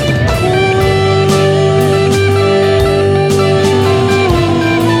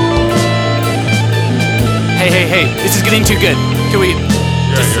 Hey, this is getting too good. Can we...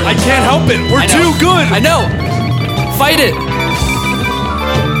 I can't help it. We're too good. I know. Fight it.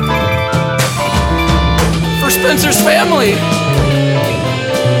 For Spencer's family.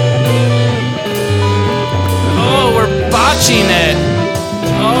 Oh, we're botching it.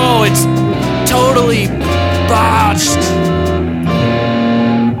 Oh, it's totally botched.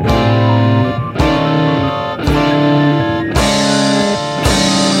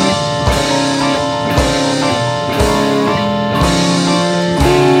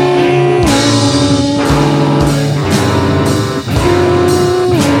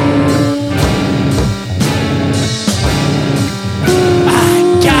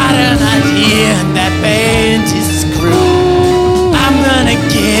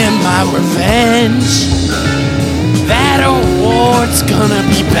 Revenge. That award's gonna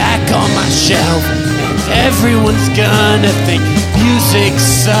be back on my shelf. Everyone's gonna think music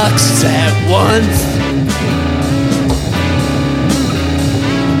sucks at once.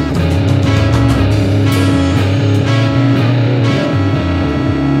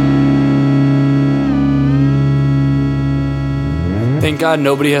 Thank God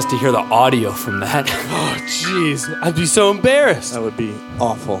nobody has to hear the audio from that. Oh, jeez. I'd be so embarrassed. That would be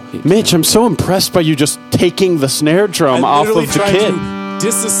awful. Mitch, I'm so impressed by you just taking the snare drum off of the tried kit. to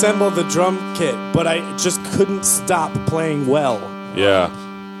disassemble the drum kit, but I just couldn't stop playing well. Yeah.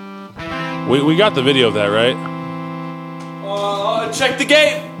 We got the video of that, right? Check the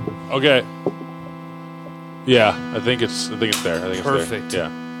gate. Okay. Yeah, I think it's there. I think it's Perfect. there.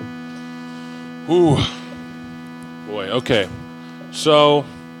 Yeah. Ooh. Boy, okay. So,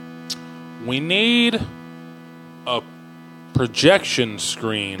 we need a projection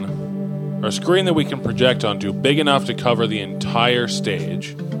screen, or a screen that we can project onto, big enough to cover the entire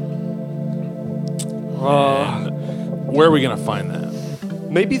stage. Where are we going to find that?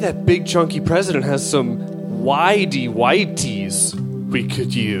 Maybe that big chunky president has some widey whiteys we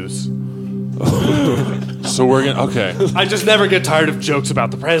could use. So we're going to... Okay. I just never get tired of jokes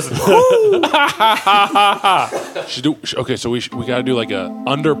about the president. Okay, so we got to do like a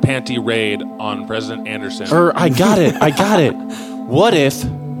under panty raid on President Anderson. I got it. What if,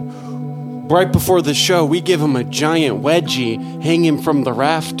 right before the show, we give him a giant wedgie hanging from the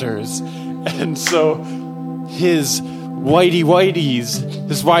rafters, and so his widest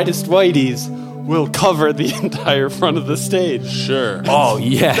whiteys will cover the entire front of the stage. Sure. Oh,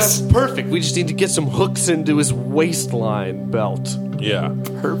 yes. That's perfect. We just need to get some hooks into his waistline belt. Yeah.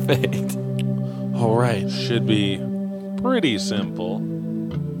 Perfect. All right. Should be pretty simple.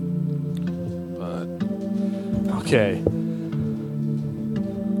 But Okay.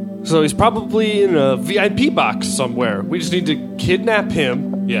 So he's probably in a VIP box somewhere. We just need to kidnap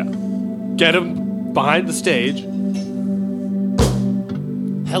him. yeah. Get him behind the stage.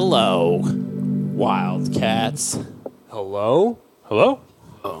 Hello, Wildcats. Hello? Hello?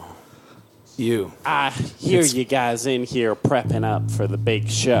 You. I hear you guys in here prepping up for the big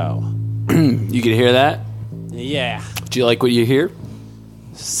show. You can hear that? Yeah, Do you like what you hear?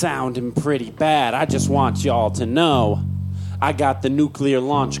 sounding pretty bad. I just want y'all to know I got the nuclear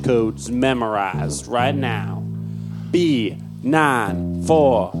launch codes memorized right now.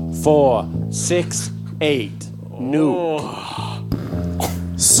 B94468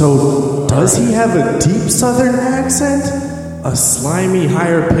 nuke. So, does he have a deep southern accent? a slimy,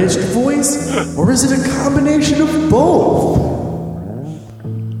 higher-pitched voice? Or is it a combination of both?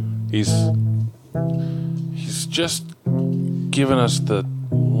 He's just given us the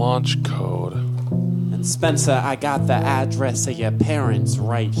launch code. And Spencer, I got the address of your parents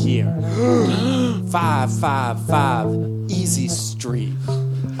right here. 555 Easy Street,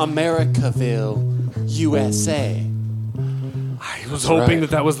 Americaville, USA. I was hoping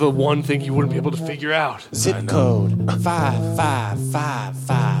that was the one thing you wouldn't be able to figure out. Zip code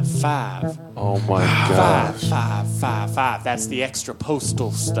 55555. Oh my god. 5555. That's the extra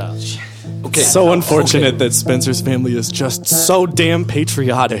postal stuff. Okay. It's so unfortunate that Spencer's family is just so damn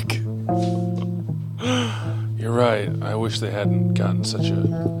patriotic. You're right. I wish they hadn't gotten such a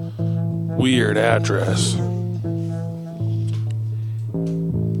weird address.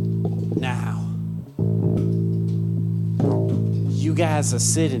 Now, you guys are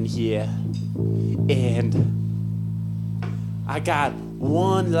sitting here, and I got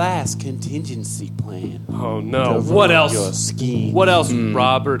one last contingency plan. Oh no! to What run else? Your scheme. What else?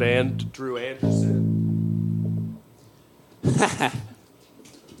 Robert and Drew Anderson.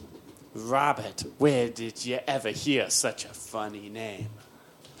 Robert, where did you ever hear such a funny name?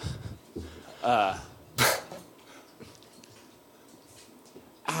 I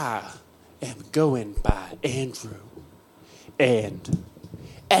am going by Andrew. And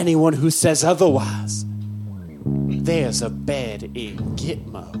anyone who says otherwise, there's a bed in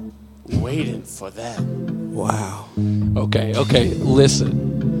Gitmo waiting for them. Wow. Okay,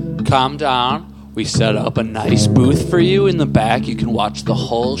 listen. Calm down. We set up a nice booth for you in the back. You can watch the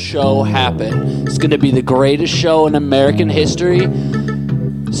whole show happen. It's going to be the greatest show in American history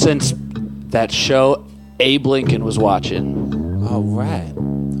since that show Abe Lincoln was watching. All right.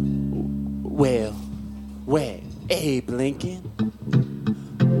 Well, Abe Lincoln?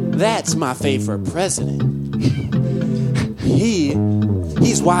 That's my favorite president.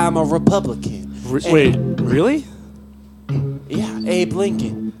 He's why I'm a Republican. Wait, really? Yeah, Abe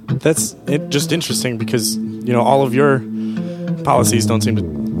Lincoln. That's just interesting because, all of your policies don't seem to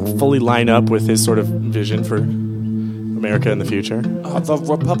fully line up with his sort of vision for America in the future. The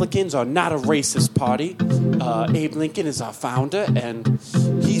Republicans are not a racist party. Abe Lincoln is our founder, and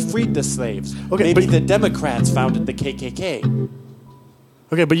he freed the slaves. Okay, maybe the Democrats founded the KKK.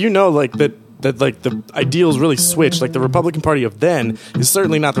 Okay, but that the ideals really switched. Like, the Republican Party of then is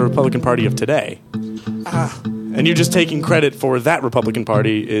certainly not the Republican Party of today. And you just taking credit for that Republican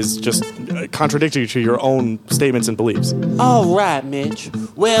Party is just contradictory to your own statements and beliefs. All right, Mitch.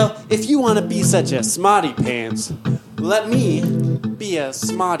 Well, if you want to be such a smarty pants, let me be a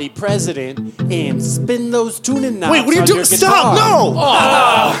smarty president and spin those tuning knobs. Wait, what are you on doing? your Stop!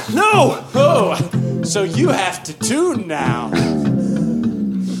 guitar. No! No! Oh, so you have to tune now.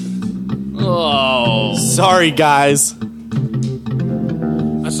 Oh. Sorry, guys.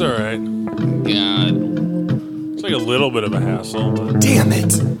 That's all right. God. It's like a little bit of a hassle, but Damn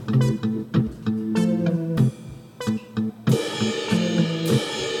it!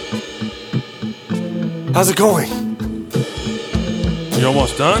 How's it going? you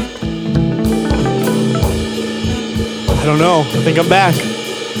almost done? I don't know. I think I'm back.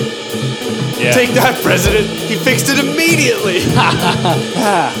 Yeah. Take that, President. He fixed it immediately.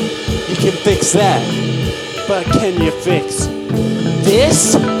 You can fix that. But can you fix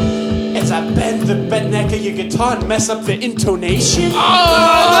this? As I bend the bent neck of your guitar and mess up the intonation?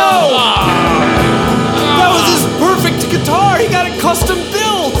 Oh, no! That was his perfect guitar. He got it custom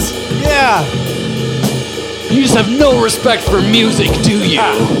built. Yeah. You just have no respect for music, do you?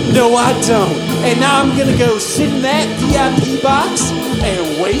 No, I don't. And now I'm gonna go sit in that VIP box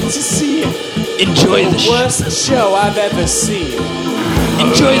and wait to see it. Enjoy the worst show I've ever seen.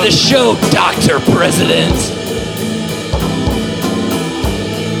 Enjoy the show, Dr. President.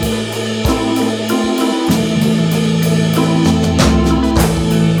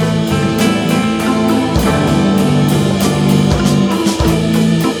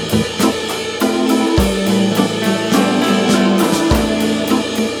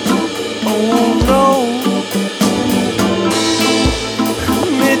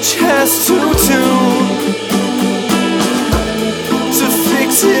 Has to tune to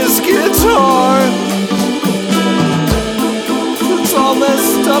fix his guitar.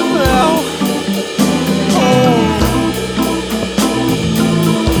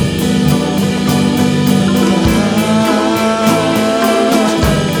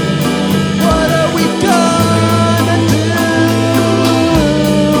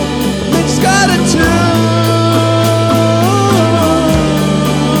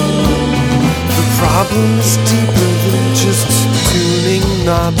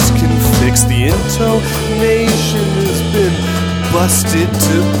 knobs can fix. The intonation has been busted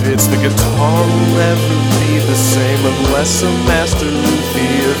to bits. The guitar will never be the same unless a master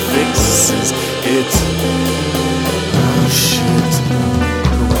luthier fixes it. Oh shit.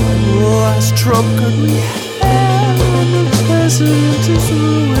 The last trump card we had, the president is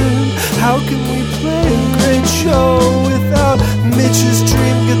ruined. How can we play a great show without Mitch's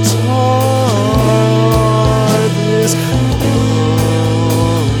dream guitar? This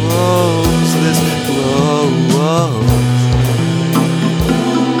blows.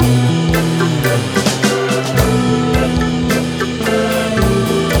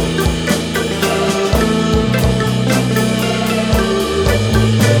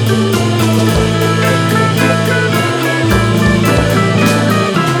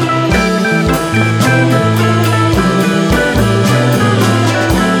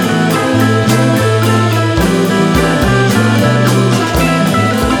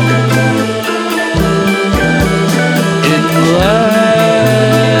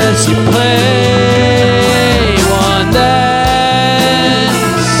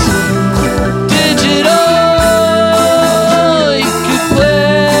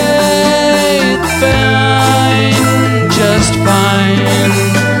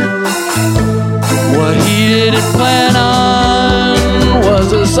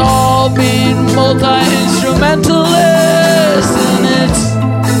 Multi-instrumentalist, and it's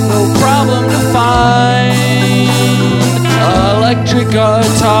no problem to find electric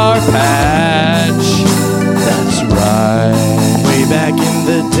guitar patch. That's right. Way back in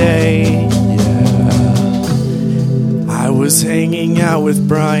the day, yeah, I was hanging out with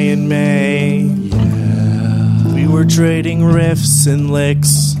Brian May. Yeah, we were trading riffs and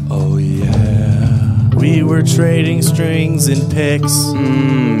licks. Oh yeah, we were trading strings and picks.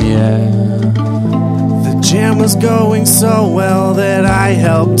 Yeah. The jam was going so well that I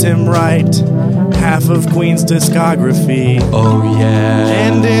helped him write half of Queen's discography. Oh yeah.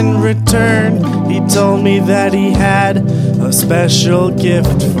 And in return, he told me that he had a special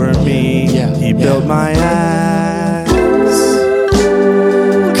gift for me. Yeah. He built my axe,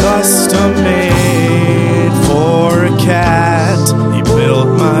 custom made for a cat. He built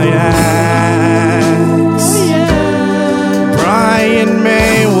my axe. Brian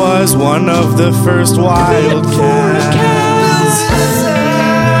May was one of the first Wildcats.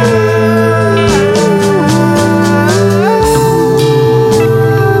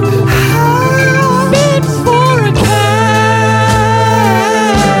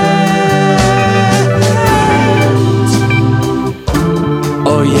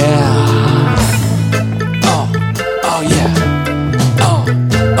 Oh yeah. Oh yeah.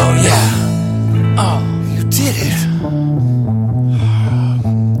 Oh yeah. Oh, You did it.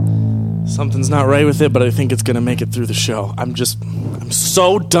 Something's not right with it, but I think it's gonna make it through the show. I'm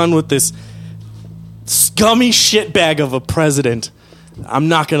so done with this scummy shitbag of a president. I'm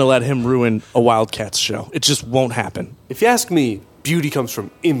not gonna let him ruin a Wildcats show. It just won't happen. If you ask me, beauty comes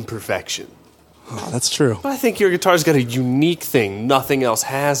from imperfection. Oh, that's true. But I think your guitar's got a unique thing nothing else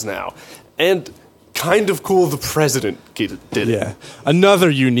has now. And kind of cool the president did it. Yeah. Another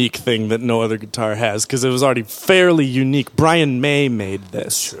unique thing that no other guitar has, because it was already fairly unique. Brian May made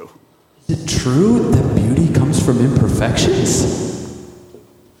this. True. is it true that beauty comes from imperfections?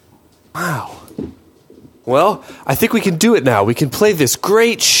 Wow. Well, I think we can do it now. We can play this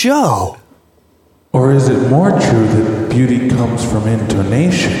great show. Or is it more true that beauty comes from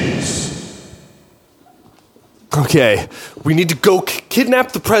intonations? Okay, we need to go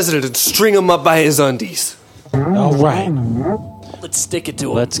kidnap the president and string him up by his undies. All right. Let's stick it to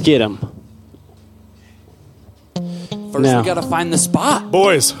him. Let's get him. First, now. we gotta find the spot.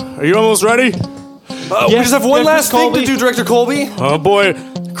 Boys, are you almost ready? We just have one last thing to do, Director Colby. Oh boy,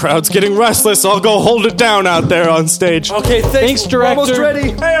 crowd's getting restless. I'll go hold it down out there on stage. Okay, thanks, Director. We're almost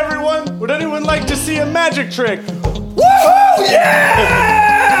ready. Hey everyone, would anyone like to see a magic trick? Woohoo!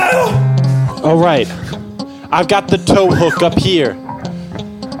 Yeah! All right. I've got the tow hook up here.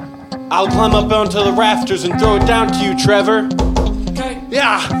 I'll climb up onto the rafters and throw it down to you, Trevor. Okay.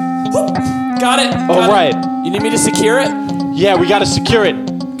 Yeah. Got it. All right. You need me to secure it? Yeah, we gotta secure it.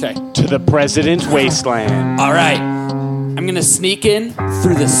 Okay. To the president's wasteland. All right. I'm gonna sneak in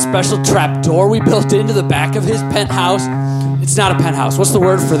through the special trap door we built into the back of his penthouse. It's not a penthouse. What's the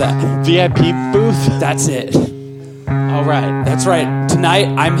word for that? VIP booth? That's it. All right. That's right. Tonight,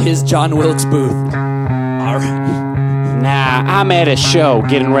 I'm his John Wilkes Booth. All right. Nah, I'm at a show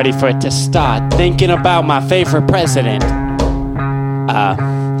getting ready for it to start, thinking about my favorite president.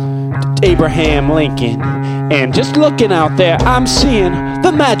 Abraham Lincoln. And just looking out there, I'm seeing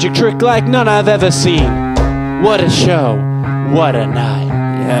the magic trick like none I've ever seen. What a show. What a night.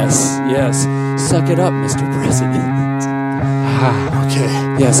 Yes. Suck it up, Mr. President. Okay.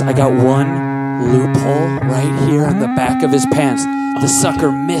 Yes, I got one loophole right here on the back of his pants. The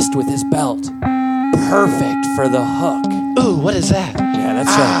sucker missed with his belt. Perfect for the hook. Ooh, what is that? Yeah, that's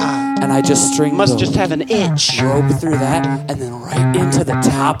right. And I just string Must the just have an itch. rope through that and then right into the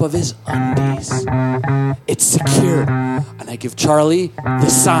top of his undies. It's secure. And I give Charlie the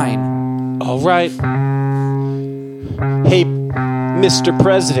sign. All right. Hey, Mr.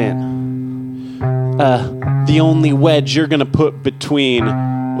 President. The only wedge you're gonna put between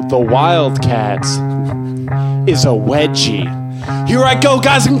the Wildcats is a wedgie. Here I go,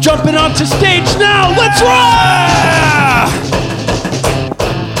 guys. I'm jumping onto stage now. Let's roll!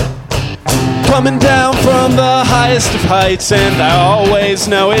 Coming down from the highest of heights, and I always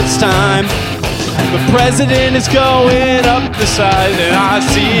know it's time. The president is going up the side, and I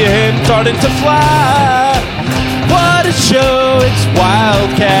see him starting to fly. What a show, it's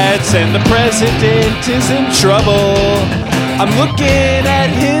Wildcats, and the president is in trouble. I'm looking at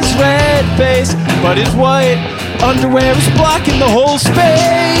his red face, but his white underwear is blocking the whole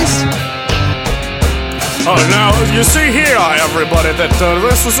space. Oh, now, you see here, everybody, that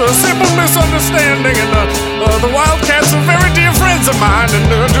this was a simple misunderstanding, and the Wildcats are very dear friends of mine, and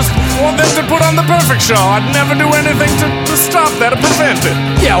just want them to put on the perfect show. I'd never do anything to stop that or prevent it.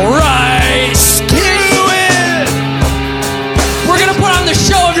 Yeah, right. Do it. We're gonna put on the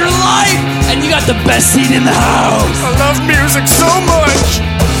show of your life, and you got the best seat in the house. I love music so much.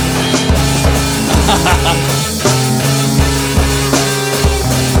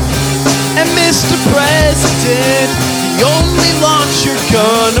 And Mr. President, the only launch you're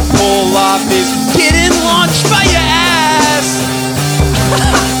gonna pull off is getting launched by your ass.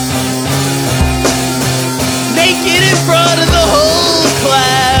 Naked in front of the whole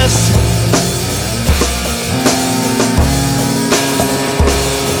class.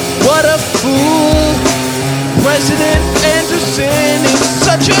 What a fool. President Anderson is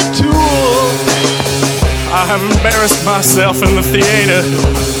such a tool. I have embarrassed myself in the theater.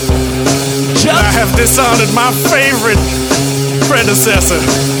 I have dishonored my favorite predecessor,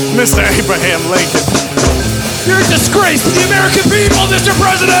 Mr. Abraham Lincoln. You're a disgrace to the American people, Mr.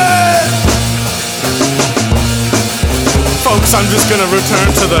 President! Folks, I'm just gonna return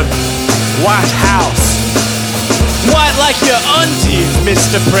to the White House. White like your undies,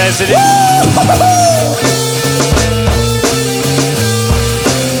 Mr. President.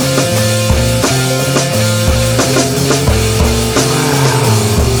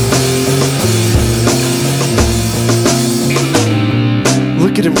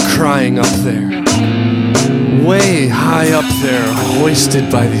 Look at him crying up there. Way high up there,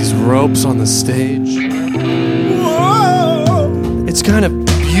 hoisted by these ropes on the stage. Whoa! It's kind of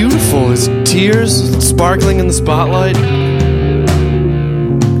beautiful, his tears sparkling in the spotlight.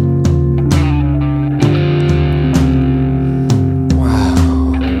 Wow.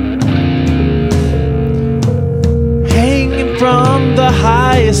 Hanging from the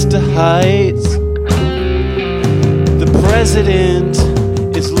highest of heights, the president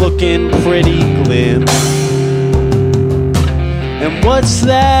is looking pretty glim. And what's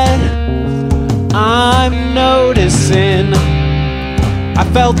that I'm noticing? I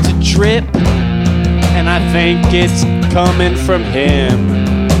felt a drip, and I think it's coming from him.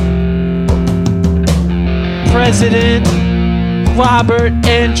 President Robert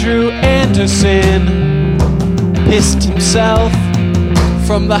Andrew Anderson pissed himself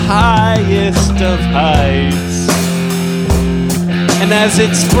from the highest of heights. And as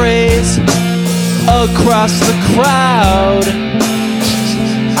it sprays across the crowd,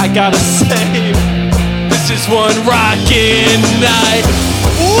 I gotta say, this is one rockin' night.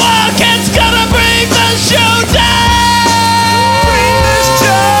 Wildcats gonna bring the show down! Bring the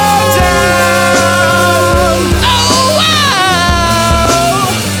show down! Oh, wow!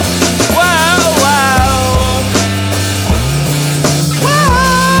 Wow, wow!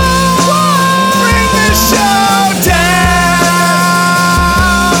 Wow! Bring the show down!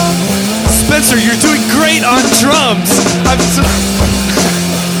 Spencer, you're doing great on drums.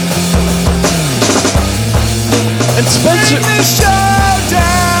 And Spencer. Bring the show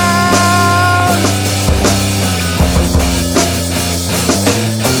down!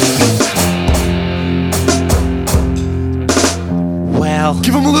 Well,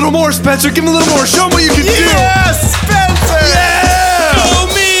 Give him a little more, Spencer. Give him a little more. Show him what you can do. Yes, Spencer! Yeah! go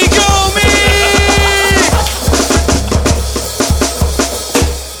me, go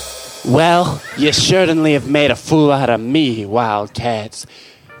me! Well, you certainly have made a fool out of me, Wildcats.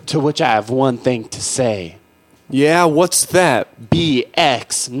 To which I have one thing to say. Yeah, what's that?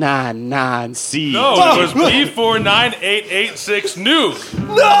 BX99C. No, it was B49886 nuke.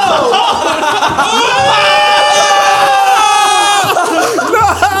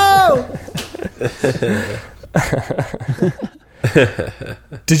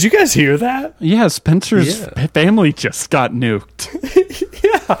 Did you guys hear that? Yeah, Spencer's family just got nuked.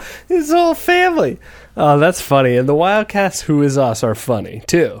 Yeah, his whole family. Oh, that's funny. And the Wildcats, Who Is Us, are funny,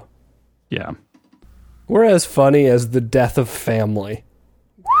 too. Yeah. We're as funny as the death of family.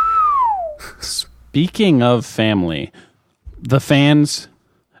 Speaking of family, the fans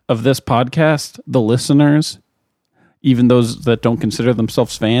of this podcast, the listeners, even those that don't consider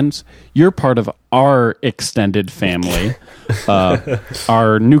themselves fans, you're part of our extended family.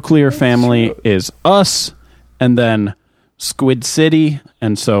 Our nuclear family is us, and then Squid City,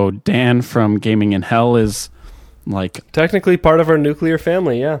 and so Dan from Gaming in Hell is like technically part of our nuclear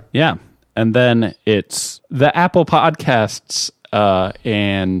family. Yeah, and then it's the Apple Podcasts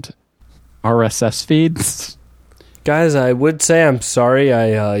and RSS feeds. Guys, I would say I'm sorry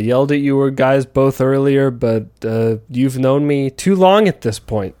I yelled at you guys both earlier, but you've known me too long at this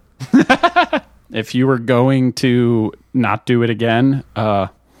point. If you were going to not do it again,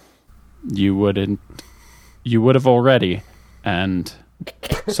 you would have already, and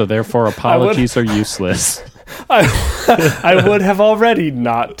so therefore apologies are useless. I would have already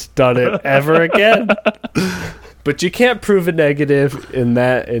not done it ever again. But you can't prove a negative in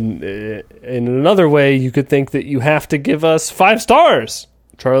that. In another way, you could think that you have to give us 5 stars.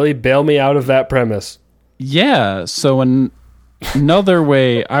 Charlie, bail me out of that premise. Yeah, so another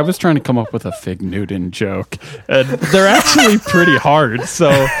way, I was trying to come up with a Fig Newton joke, and they're actually pretty hard,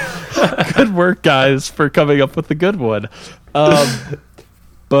 so good work, guys, for coming up with a good one.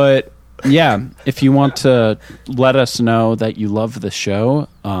 But yeah, if you want to let us know that you love the show,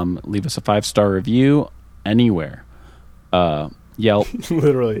 leave us a 5-star review anywhere. Yelp.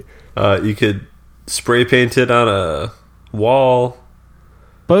 Literally. You could spray paint it on a wall.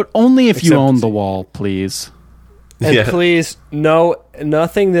 But only if you own the wall, please. And please,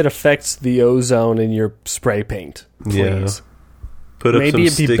 nothing that affects the ozone in your spray paint. Please. Yeah. Put up Maybe some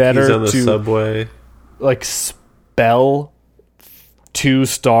it'd be stickies better on the to subway. Like spell 2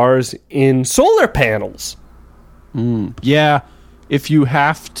 stars in solar panels. Yeah. If you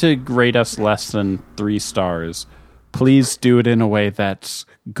have to grade us less than 3 stars, please do it in a way that's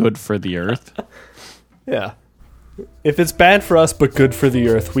good for the earth. Yeah. If it's bad for us but good for the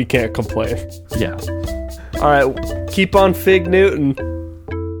earth, we can't complain. Yeah. All right, keep on Fig Newton.